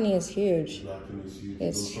balcony is huge. Balcony is huge.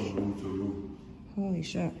 It's Goes from room to room. holy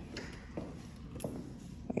shit.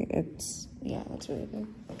 Like it's really big.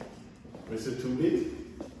 Is it too big?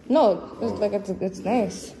 No, it's like it's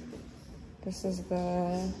nice. This is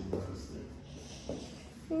the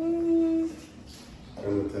I'm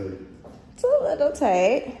gonna tell you. it's a little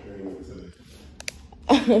tight. I'm gonna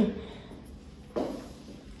tell you.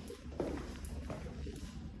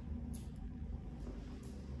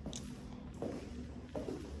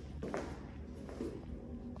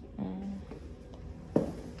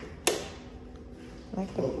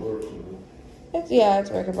 Like the, Workable. it's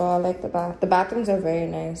workable. I like the bath. The bathrooms are very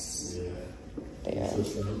nice. Yeah. They are.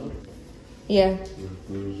 Just now? Yeah.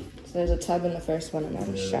 Mm-hmm. So there's a tub in the first one and then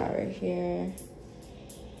a shower here.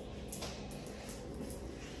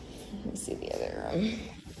 Let me see the other room.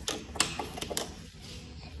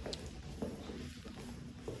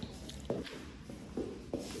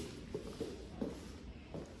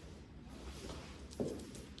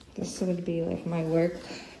 This would be like my work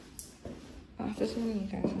office room.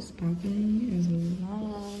 You guys, this balcony is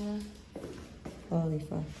long. Holy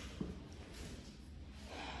fuck.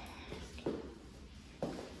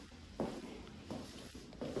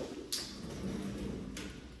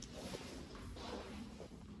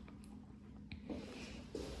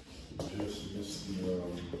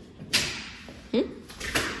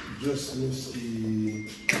 Just missed the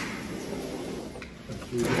I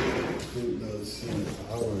think the same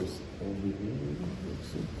hours over here.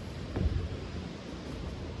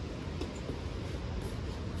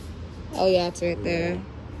 Oh yeah, it's right there.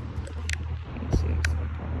 Let's see.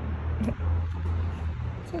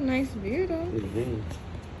 It's a nice view though.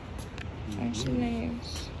 It's actually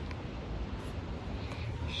nice.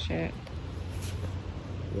 Shit.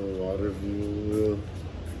 The water view.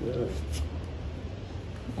 Yeah.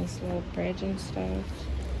 Nice little bridge and stuff.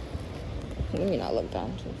 Let me not look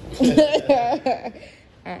down too far.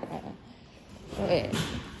 Wait.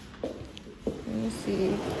 Let me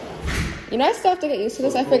see. You know, I still have to get used to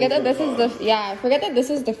this. I forget that this is the I forget that this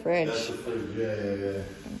is the fridge. That's the fridge. Yeah.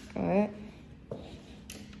 What?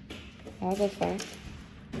 How the fuck?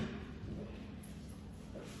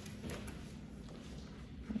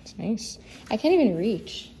 That's nice. I can't even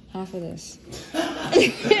reach half of this.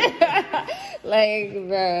 Like,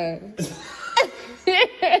 bruh.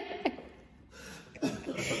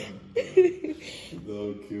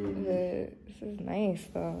 No, cute. This is nice,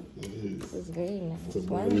 though. It is. This is very nice. It's a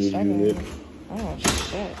Why am brand I new struggling? unit. Oh,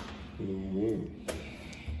 shit.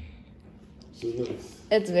 This is nice.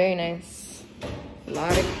 It's very nice.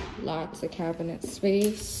 Lots of cabinet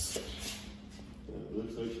space. Yeah, it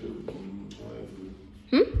looks like you're trying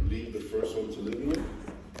to leave the first one to live in.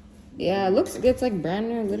 Yeah, it looks, it's like brand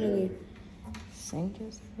new, literally. Sink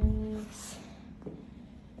is nice.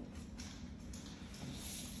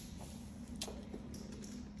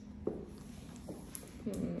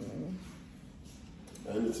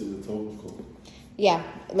 And it's in the Etobicoke. Yeah,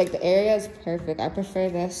 like the area is perfect. I prefer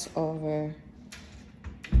this over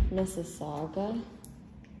Mississauga.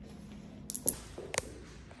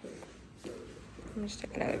 Let me just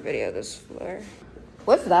take another video of this floor.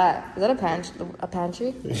 What's that? Is that a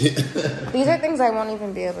pantry? These are things I won't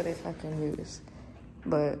even be able to fucking use.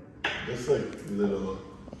 But It's like little.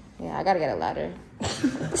 yeah, I gotta get a ladder.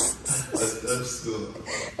 That's still.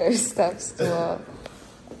 Or steps to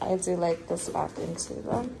I do like this bathroom too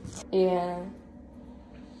though. Yeah.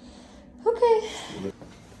 Okay.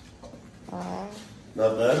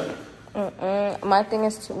 Not bad? My thing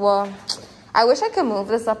is to, well, I wish I could move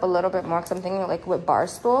this up a little bit more because I'm thinking like with bar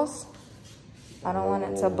stools. I don't want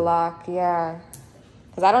it to block, yeah.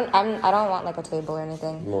 Cause I don't want like a table or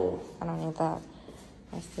anything. No. I don't need that.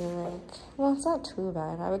 I feel like, well, it's not too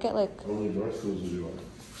bad. I would get like How many bar stools would you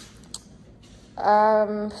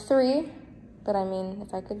want? 3. But I mean,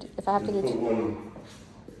 if I have to do Put 2. one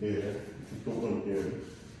here. If you put one here.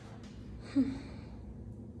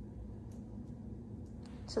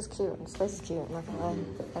 This is cute. This place is cute. I'm not gonna lie.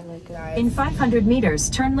 I like it. In 500 meters,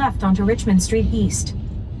 turn left onto Richmond Street East.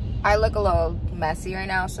 I look a little messy right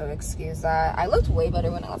now, so excuse that. I looked way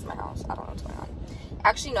better when I left my house. I don't know what's going on.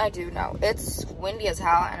 Actually, no, I do know. It's windy as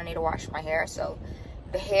hell, and I need to wash my hair, so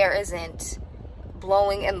the hair isn't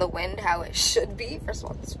blowing in the wind how it should be. First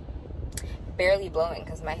of all, it's barely blowing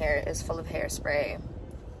because my hair is full of hairspray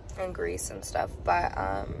and grease and stuff. But,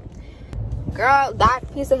 girl, that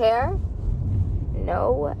piece of hair,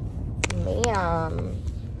 no, ma'am.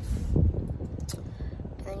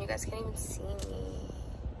 And then you guys can't even see me.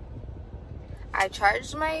 I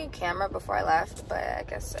charged my camera before I left, but I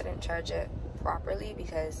guess I didn't charge it properly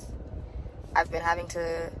because I've been having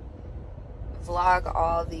to vlog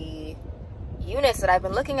all the units that I've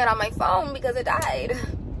been looking at on my phone because it died.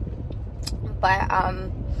 But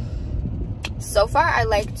so far I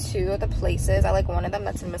like 2 of the places. I like one of them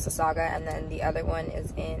that's in Mississauga, and then the other one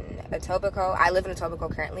is in Etobicoke. I live in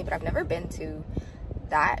Etobicoke currently, but I've never been to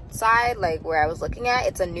that side, like where I was looking at.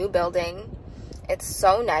 It's a new building. It's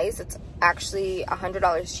so nice. It's actually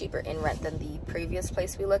 $100 cheaper in rent than the previous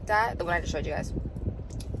place we looked at, the one I just showed you guys.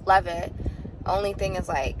 Love it. Only thing is,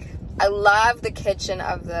 like, I love the kitchen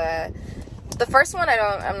of the first one.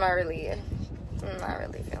 I'm not really feeling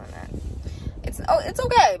that. It's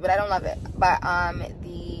okay, but I don't love it. But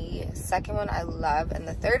the second one I love, and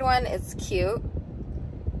the third one is cute.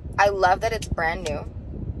 I love that it's brand new.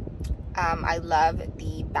 I love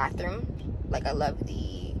the bathroom. Like, I love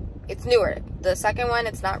it's newer. The second one,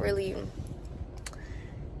 it's not really,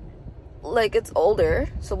 like, it's older,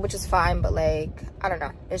 so, which is fine, but, like, I don't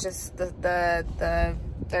know. It's just the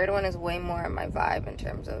third one is way more my vibe in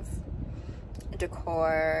terms of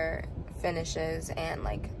decor, finishes, and,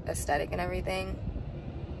 like, aesthetic and everything.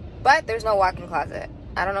 But there's no walk-in closet.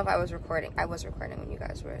 I don't know if I was recording. I was recording when you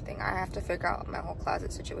guys were thinking. I have to figure out my whole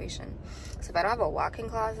closet situation. So if I don't have a walk-in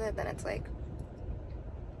closet, then it's like,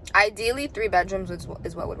 ideally 3 bedrooms is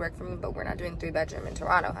what would work for me, but we're not doing 3-bedroom in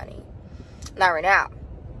Toronto, honey. Not right now.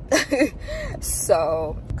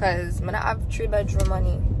 So, because I'm gonna have 3-bedroom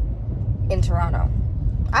money in Toronto.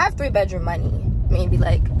 I have 3-bedroom money, maybe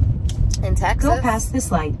like in Texas. Go past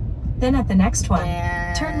this light. Then at the next one,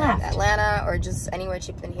 and turn left. Atlanta, or just anywhere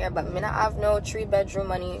cheaper than here. But I'm gonna have no 3-bedroom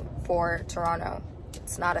money for Toronto.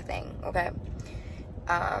 It's not a thing, okay?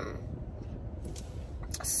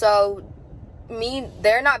 So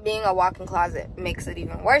there not being a walk-in closet makes it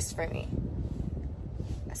even worse for me.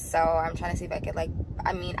 So I'm trying to see if I could, like,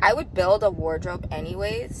 I mean, I would build a wardrobe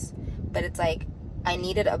anyways, but it's like I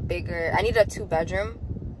needed a 2-bedroom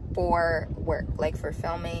for work, like for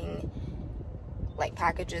filming, like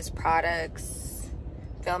packages, products,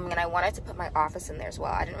 filming, and I wanted to put my office in there as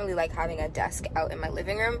well. I didn't really like having a desk out in my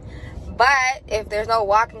living room, but if there's no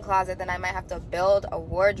walk-in closet, then I might have to build a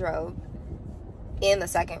wardrobe in the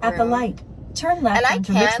second room. At the light, turn left. And I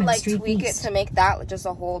onto can, Richmond like, Street tweak East. it to make that just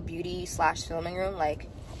a whole beauty / filming room. Like,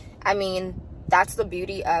 I mean, that's the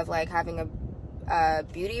beauty of, like, having a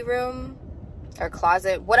beauty room or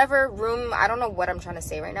closet, whatever room. I don't know what I'm trying to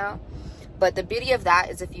say right now, but the beauty of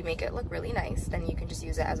that is if you make it look really nice, then you can just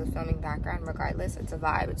use it as a filming background regardless. It's a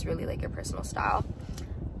vibe. It's really like your personal style.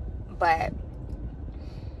 But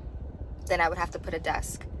then I would have to put a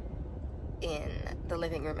desk in the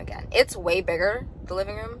living room again. It's way bigger, the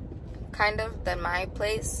living room, kind of, than my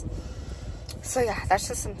place. So yeah, that's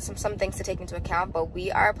just some things to take into account. But we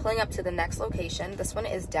are pulling up to the next location. This one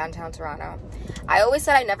is downtown Toronto. I always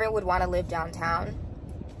said I never would want to live downtown,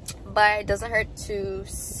 but it doesn't hurt to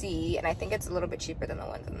see, and I think it's a little bit cheaper than the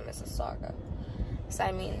ones in the Mississauga. So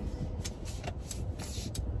I mean,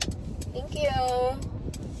 thank you. I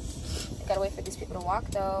gotta wait for these people to walk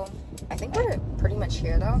though. I think we're pretty much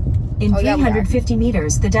here though. In 350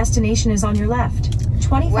 meters, the destination is on your left.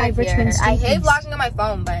 25 Richmond Street I hate East. vlogging on my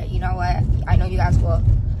phone, but you know what? I know you guys will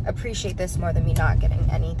appreciate this more than me not getting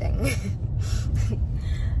anything.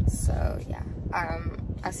 So yeah,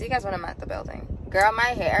 I'll see you guys when I'm at the building. Girl, my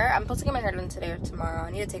hair, I'm supposed to get my hair done today or tomorrow.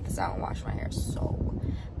 I need to take this out and wash my hair so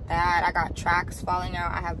bad. I got tracks falling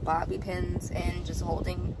out. I have bobby pins and just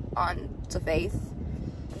holding on to Faith.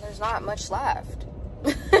 And there's not much left.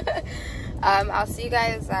 I'll see you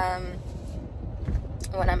guys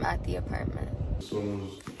when I'm at the apartment.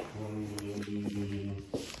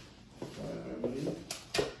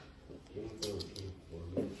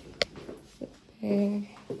 Big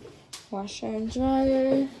washer and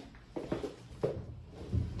dryer,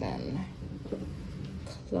 then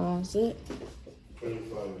closet.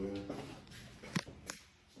 25 minutes.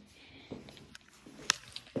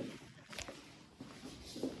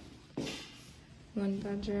 One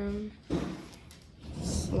bedroom,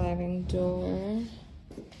 sliding door,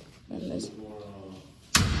 and this.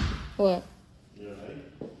 What?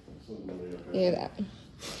 Yeah, that.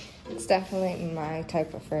 It's definitely my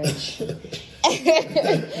type of fridge. So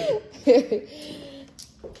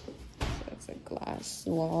it's a glass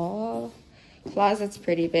wall. Closet's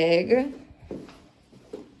pretty big.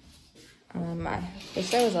 I wish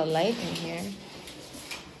there was a light in here.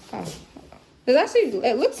 Oh.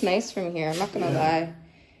 It looks nice from here, I'm not gonna lie.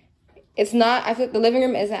 It's not, I feel like the living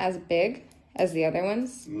room isn't as big as the other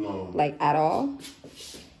ones. No. Like, at all.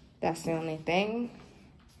 That's the only thing.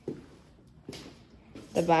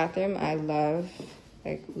 The bathroom, I love.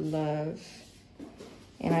 Like, love.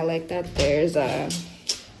 And I like that there's a...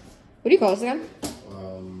 What do you call this again?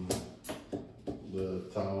 The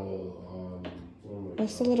towel,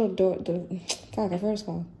 What's the little door? Fuck, I forgot what it's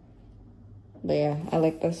called. But yeah, I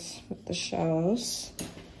like this with the shelves.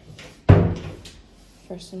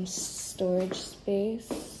 For some storage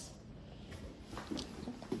space.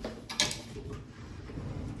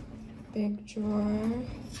 Big drawer.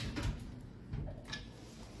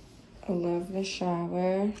 I love the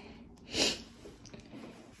shower.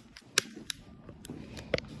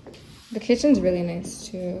 The kitchen's really nice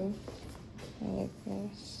too. I like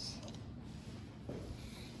this.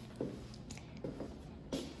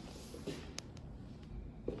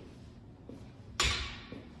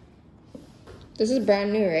 This is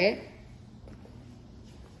brand new, right?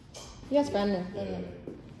 Yeah, it's brand new.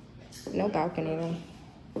 No balcony though.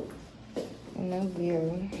 And no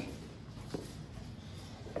view.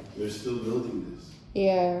 they're still building this.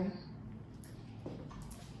 Yeah.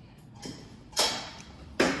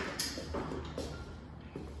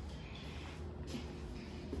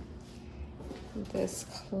 This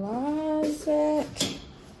closet,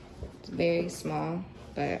 it's very small,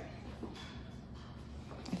 but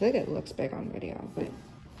I feel like it looks big on video, but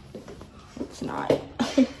it's not.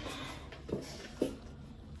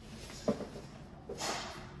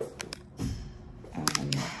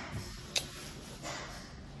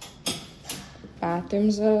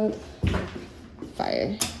 Bathroom's up.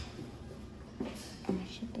 Fire. Oh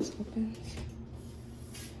shit, this opens.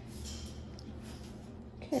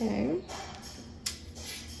 Okay.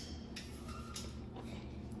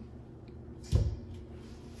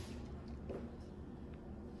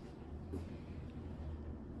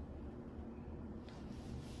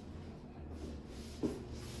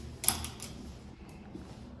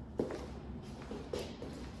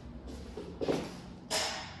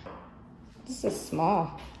 This is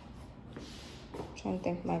small. I'm trying to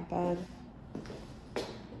think my bed.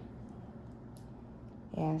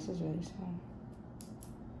 Yeah, this is really small.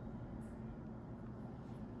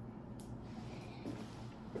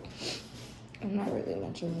 I'm not really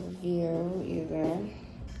much of a view either.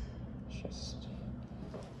 It's just...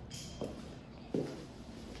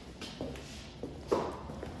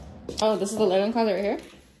 Oh, this is the linen closet right here?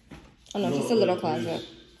 Oh no, just a little closet.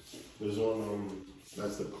 There's one,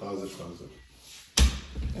 that's the closet.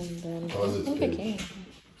 And then Closet's I think big. it came.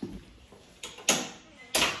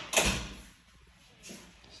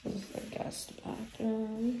 This is the guest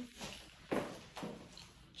bathroom.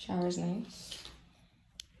 Shower's nice.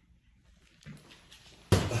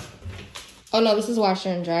 Oh no, this is washer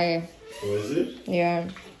and dryer. Oh, is it? Yeah.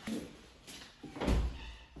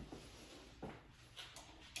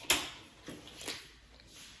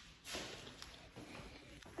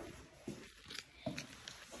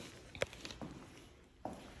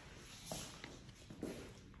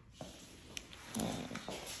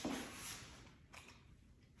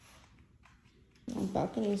 The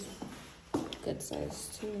balcony's good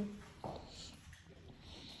size too.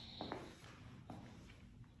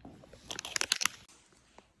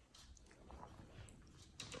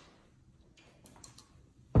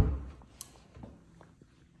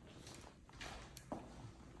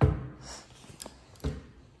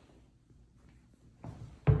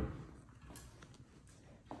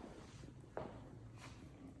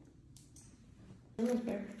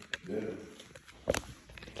 Yeah.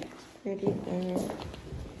 Pretty there.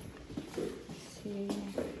 See.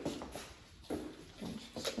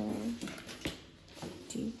 Interesting.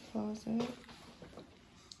 Deep closet.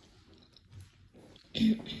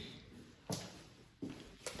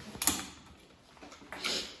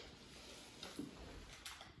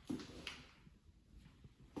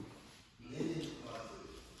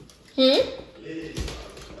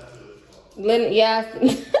 Linen, yeah.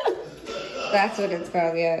 That's what it's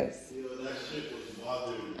called, yes. You know, that shit was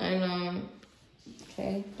bothering me. I know.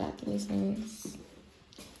 Okay, bathroom's nice.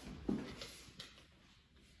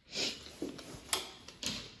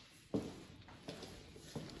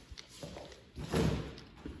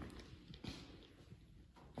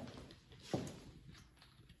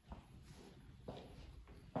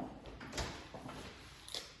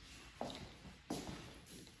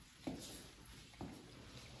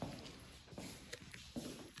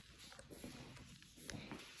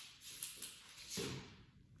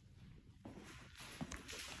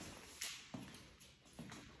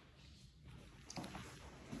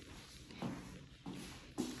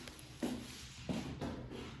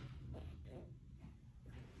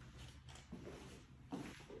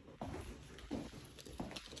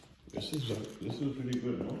 This is pretty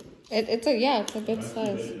good, no? It's a, yeah, it's a good I size.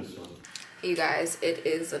 like this one. You guys, it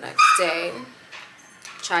is the next day.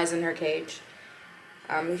 Chai's in her cage.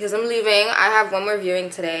 Because I'm leaving. I have one more viewing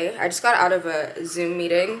today. I just got out of a Zoom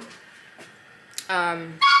meeting.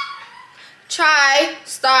 Chai,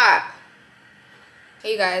 stop.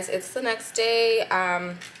 Hey you guys, it's the next day.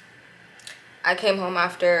 I came home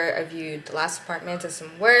after I viewed the last apartment, did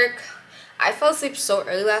some work. I fell asleep so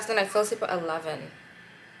early last night. I fell asleep at 11.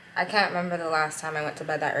 I can't remember the last time I went to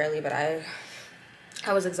bed that early, but I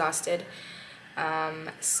was exhausted.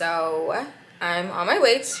 So I'm on my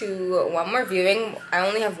way to one more viewing. I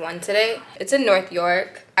only have one today. It's in North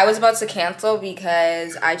York. I was about to cancel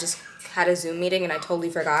because I just had a Zoom meeting and I totally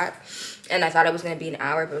forgot. And I thought it was gonna be an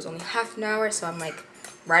hour, but it was only half an hour. So I'm like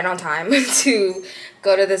right on time to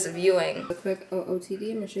go to this viewing. A quick OOTD,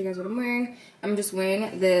 I'm gonna show you guys what I'm wearing. I'm just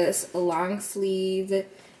wearing this long sleeve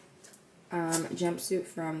jumpsuit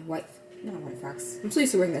from White Fox. I'm so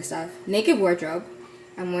used to wearing this stuff. Naked wardrobe.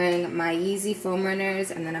 I'm wearing my Yeezy foam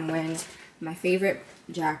runners, and then I'm wearing my favorite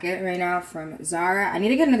jacket right now from Zara. I need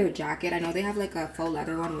to get another jacket. I know they have like a faux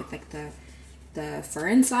leather one with like the fur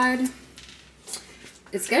inside.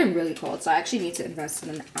 It's getting really cold, so I actually need to invest in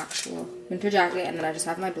an actual winter jacket. And then I just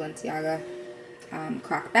have my Balenciaga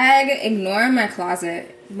croc bag. Ignore my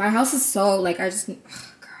closet. My house is so like I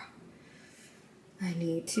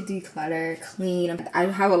need to declutter, clean. I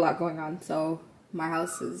have a lot going on, so my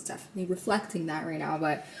house is definitely reflecting that right now.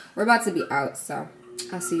 But we're about to be out, so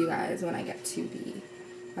I'll see you guys when I get to the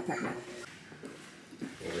apartment.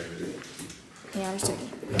 Yeah, I'm just taking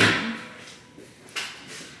a video.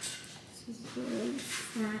 This is the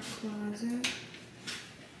front closet.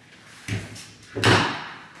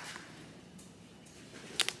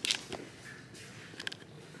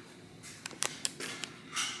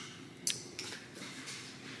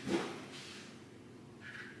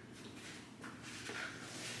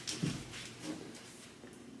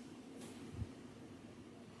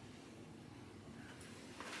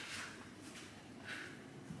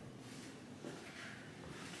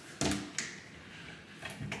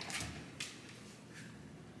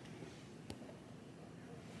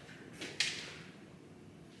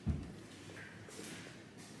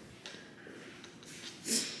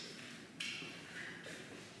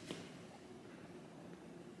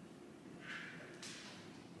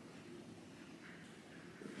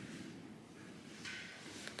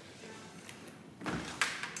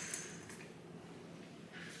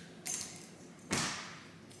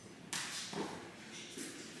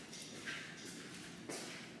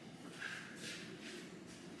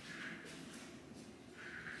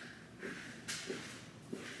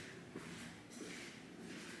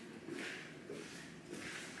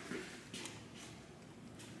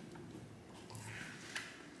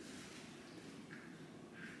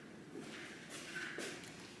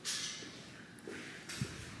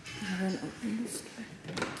 Open this.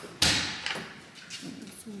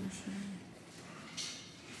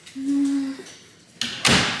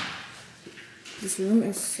 This room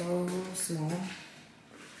is so small.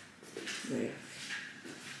 Like,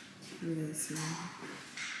 really small.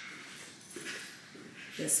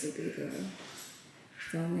 This would be the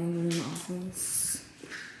filming room office.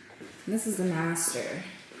 And this is the master.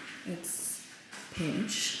 It's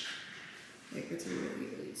pinch. Like, it's really,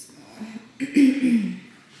 really small.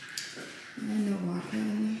 And no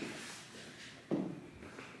walk-in.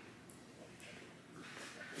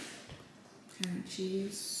 Carrot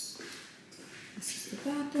cheese. This is the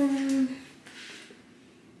bathroom.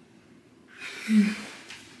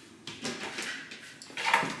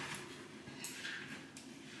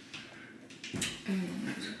 And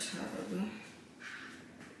there's a tub.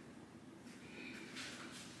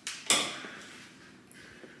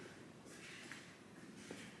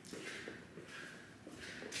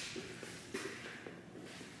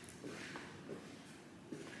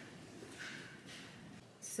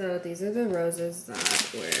 So these are the roses that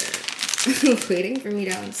were waiting for me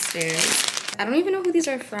downstairs. I don't even know who these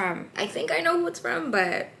are from. I think I know who it's from,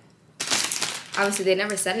 but obviously they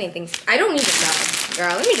never said anything. I don't even know.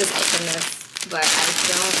 Girl, let me just open this. But I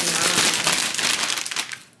don't know.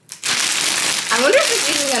 I wonder if it's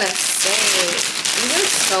even gonna stay. These are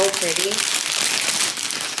so pretty.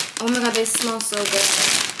 Oh my god, they smell so good. I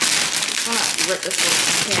just wanna rip this one.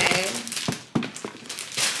 Okay.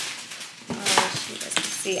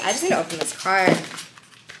 See, I just need to open this card.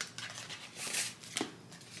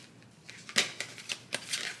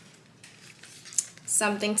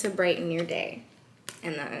 Something to brighten your day.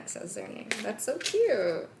 And then it says their name. That's so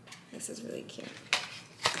cute. This is really cute.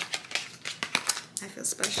 I feel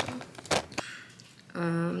special.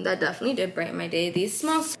 That definitely did brighten my day. These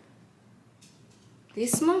smell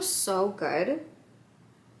so good.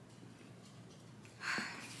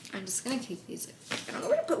 I'm just gonna keep these. I don't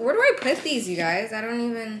know where do I put these, you guys? I don't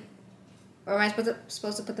even. Or am I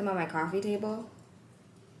supposed to put them on my coffee table?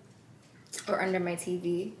 Or under my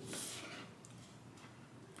TV?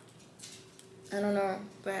 I don't know,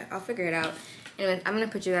 but I'll figure it out. Anyways, I'm gonna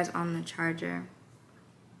put you guys on the charger.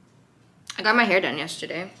 I got my hair done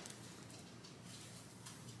yesterday.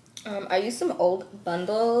 I used some old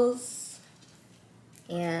bundles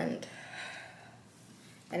and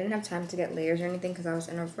I didn't have time to get layers or anything because I was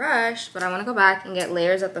in a rush, but I want to go back and get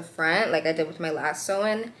layers at the front like I did with my last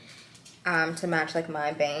sew-in to match like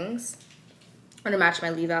my bangs or to match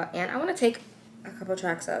my leave out. And I want to take a couple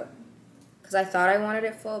tracks out because I thought I wanted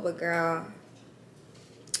it full, but girl,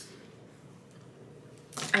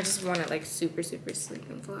 I just want it like super sleek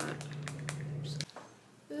and flat.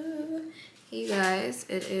 Hey guys,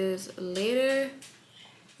 it is later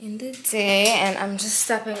in the day and I'm just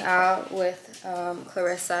stepping out with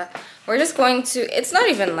Clarissa. We're just going to, it's not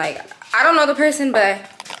even like, I don't know the person, but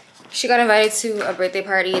she got invited to a birthday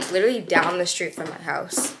party. It's literally down the street from my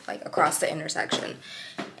house, like across the intersection.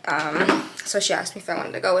 So she asked me if I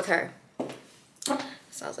wanted to go with her.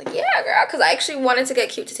 So I was like, yeah girl, because I actually wanted to get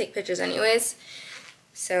cute to take pictures anyways.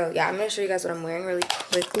 So yeah, I'm gonna show you guys what I'm wearing really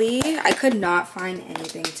quickly. I could not find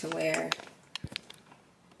anything to wear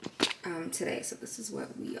today, so this is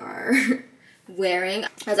what we are wearing.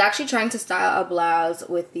 I was actually trying to style a blouse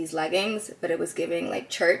with these leggings, but it was giving like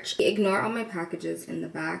church. Ignore all my packages in the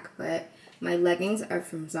back, but my leggings are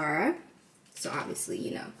from Zara, so obviously,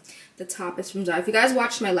 you know, the top is from Zara. If you guys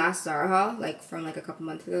watched my last Zara haul, like from like a couple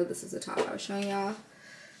months ago, this is the top I was showing y'all.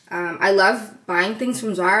 I love buying things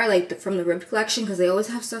from Zara, like from the Ribbed collection, because they always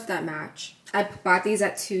have stuff that match. I bought these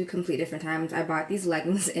at 2 complete different times. I bought these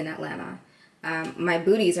leggings in Atlanta. My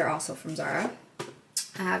booties are also from Zara.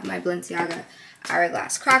 I have my Balenciaga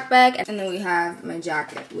Hourglass croc bag, and then we have my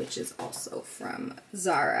jacket, which is also from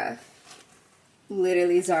Zara.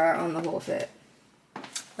 Literally Zara on the whole fit.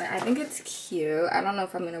 But I think it's cute. I don't know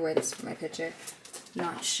if I'm gonna wear this for my picture.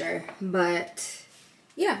 Not sure. But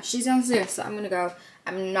yeah, she's downstairs, so I'm gonna go.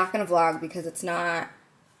 I'm not gonna vlog because it's not,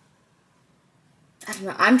 I don't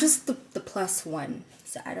know, I'm just the plus one,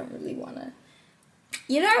 so I don't really wanna,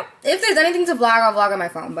 you know, if there's anything to vlog, I'll vlog on my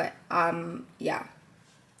phone, but yeah,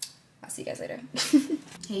 I'll see you guys later.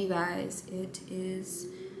 Hey you guys, it is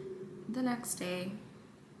the next day.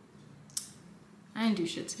 I didn't do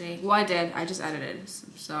shit today. Well, I did, I just edited,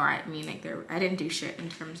 so I mean, like, I didn't do shit in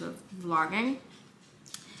terms of vlogging,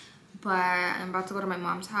 but I'm about to go to my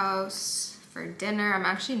mom's house for dinner. I'm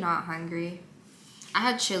actually not hungry. I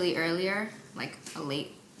had chili earlier, like a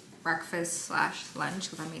late breakfast slash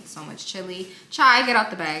lunch, because I made so much chili. Chai, get out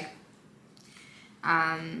the bag.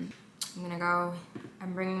 I'm gonna go,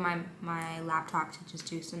 I'm bringing my laptop to just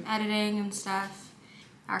do some editing and stuff.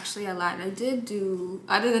 Actually, a lot. I did do,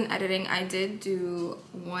 other than editing, I did do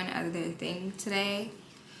one other thing today,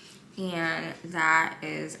 and that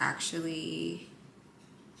is actually,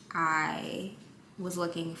 I was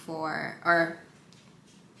looking for, or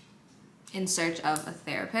in search of a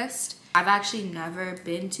therapist. I've actually never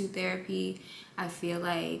been to therapy. I feel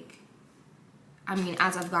like, I mean,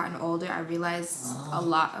 as I've gotten older, I realize a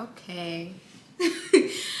lot, okay.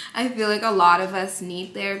 I feel like a lot of us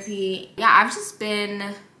need therapy. Yeah, I've just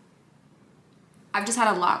had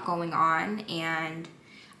a lot going on, and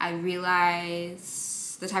I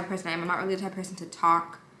realize the type of person I am. I'm not really the type of person to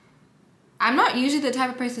talk. I'm not usually the type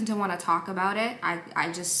of person to want to talk about it.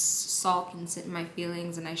 I just sulk and sit in my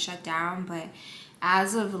feelings and I shut down. But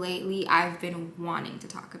as of lately, I've been wanting to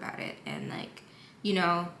talk about it. And like, you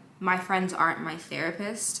know, my friends aren't my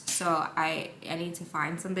therapist, so I need to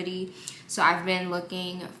find somebody. So I've been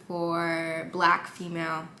looking for Black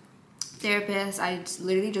female therapists. I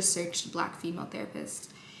literally just searched Black female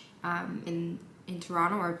therapist in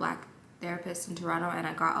Toronto, or Black therapist in Toronto, and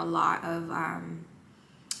I got a lot of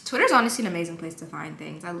Twitter's honestly an amazing place to find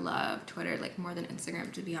things. I love Twitter, like, more than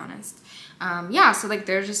Instagram, to be honest. Yeah, so like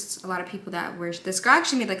there's just a lot of people that were, this girl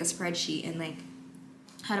actually made like a spreadsheet and like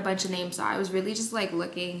had a bunch of names, so I was really just like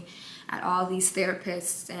looking at all these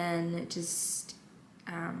therapists and just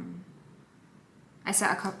I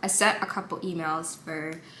set a couple emails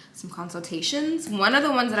for some consultations. One of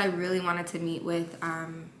the ones that I really wanted to meet with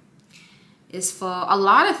is for a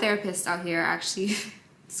lot of therapists out here, actually.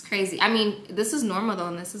 It's crazy. I mean, this is normal though,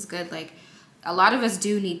 and this is good. Like, a lot of us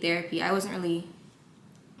do need therapy. I wasn't really,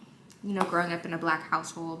 you know, growing up in a Black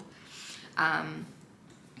household.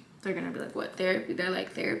 They're gonna be like, what, therapy? They're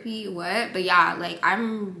like, therapy, what? But yeah, like,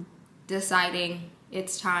 I'm deciding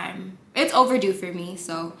it's time. It's overdue for me,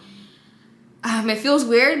 so it feels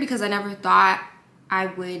weird because I never thought I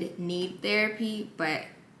would need therapy, but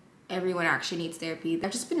everyone actually needs therapy.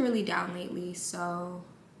 I've just been really down lately, so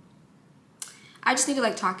I just need to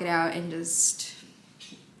like talk it out and just,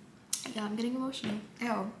 yeah, I'm getting emotional.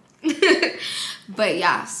 Ew. But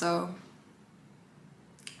yeah, so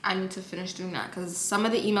I need to finish doing that because some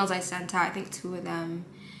of the emails I sent out, I think 2 of them,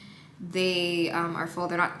 they are full.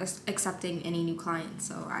 They're not accepting any new clients.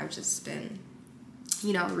 So I've just been,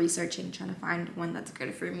 you know, researching, trying to find one that's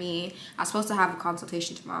good for me. I was supposed to have a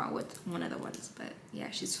consultation tomorrow with one of the ones, but yeah,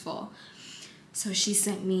 she's full. So she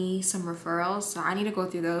sent me some referrals, so I need to go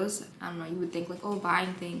through those. I don't know, you would think like, oh,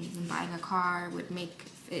 buying things and buying a car would make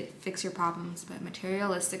it fix your problems, but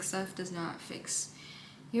materialistic stuff does not fix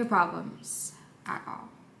your problems at all.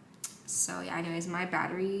 So yeah, anyways, my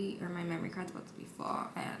battery or my memory card's about to be full,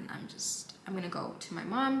 and I'm gonna go to my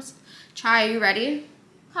mom's. Chai, are you ready?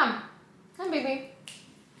 Come, baby.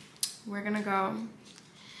 We're gonna go.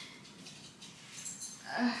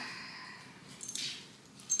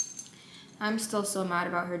 I'm still so mad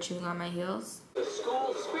about her chewing on my heels.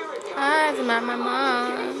 Hi, I'm at my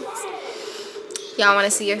mom's. Y'all want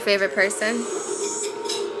to see your favorite person?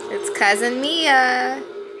 It's cousin Mia.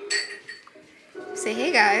 Say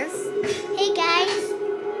hey, guys. Hey, guys.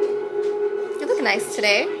 You look nice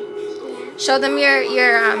today. Show them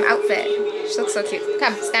your outfit. She looks so cute.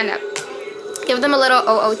 Come, stand up. Give them a little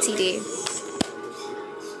OOTD.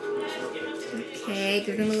 Okay,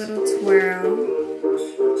 give them a little twirl.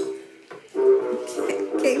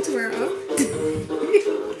 Okay, twirl.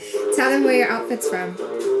 Tell them where your outfit's from.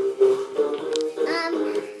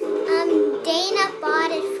 Dana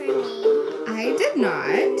bought it for me. I did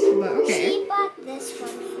not, but okay. She bought this one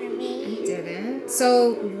for me. I didn't.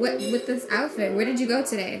 So, with this outfit, where did you go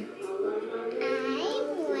today?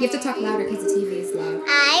 You have to talk louder because the TV is loud.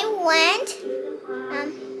 I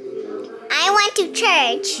went to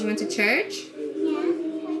church. You went to church? Yeah.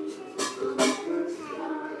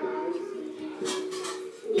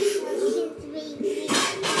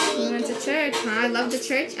 You went to church, huh? I love the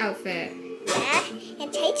church outfit. Yeah,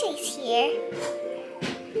 and Tay-Tay's here.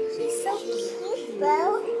 He's so cute, bro.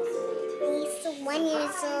 He's 1 year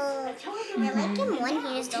old. I like him 1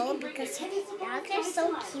 year old because dogs are so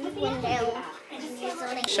cute when they're 1 year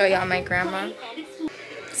old. Show y'all my grandma.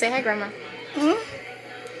 Say hi, grandma.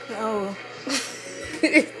 Oh.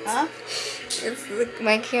 Huh? It's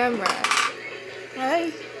my camera.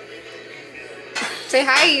 Hi. Say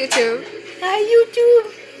hi, YouTube. Hi, YouTube.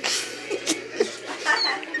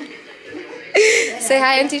 Say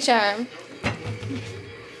hi, Auntie Charm.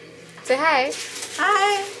 Say hi.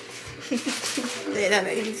 Hi. They don't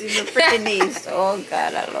even see the pretty knees. Oh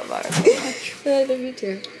God, I love her. I love you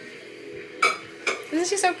too. Isn't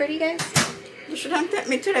she so pretty, guys? You should have take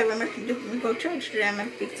me today when we go to church today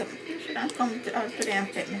and pick some. You should have come out today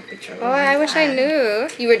and take me a picture. Oh, I wish I knew.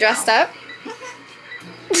 You were dressed up?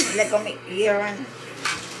 Let go make ear and.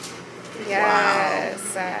 Yes.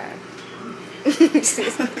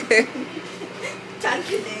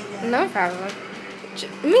 Thank you, Dana. No problem.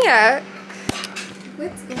 Mia,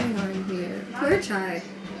 what's going on here? Poor child.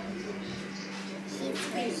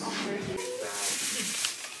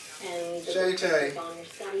 Chai Chai.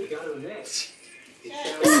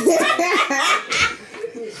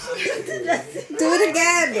 Do it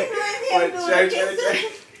again. What? Chai Chai Chai.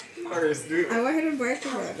 First, do it. I want her to bark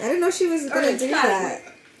again. I didn't know she was gonna do that.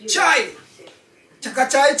 Chai! Chaka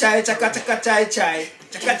chai chai, chaka chaka chai chai.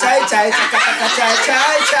 Chaka chai chai, chaka chaka chai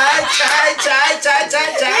chai chai chai chai chai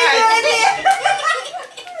chai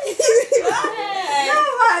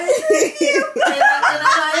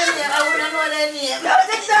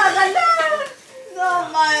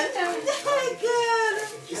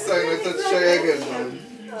This song let us try again, man.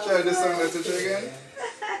 Try this song let us try again.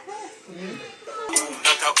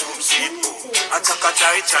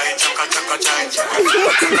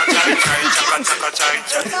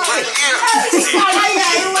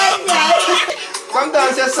 Come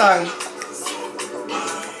dance your song.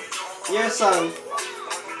 Your song.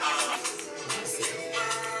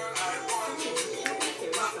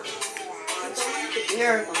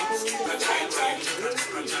 Here.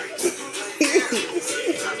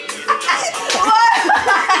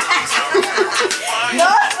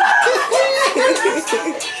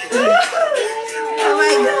 Oh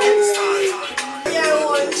my God.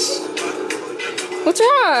 What's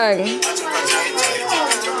wrong?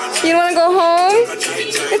 You want to go home?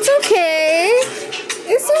 It's okay.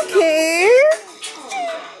 It's okay.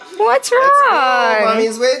 What's wrong?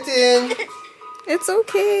 Mommy's waiting. It's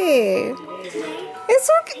okay. It's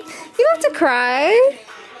okay. You don't have to cry.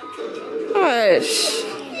 Hush.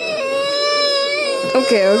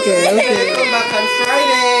 Okay. Come back on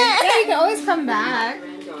Friday. Yeah, you can always come back.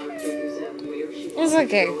 It's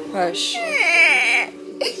okay. Hush.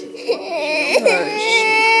 Hush.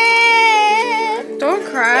 Don't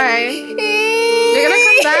cry. You're gonna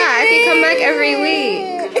come back. You come back every week.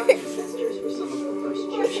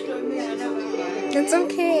 It's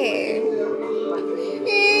okay.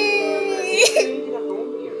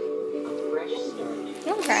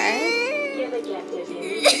 Okay.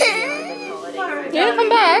 You're gonna come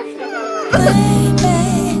back.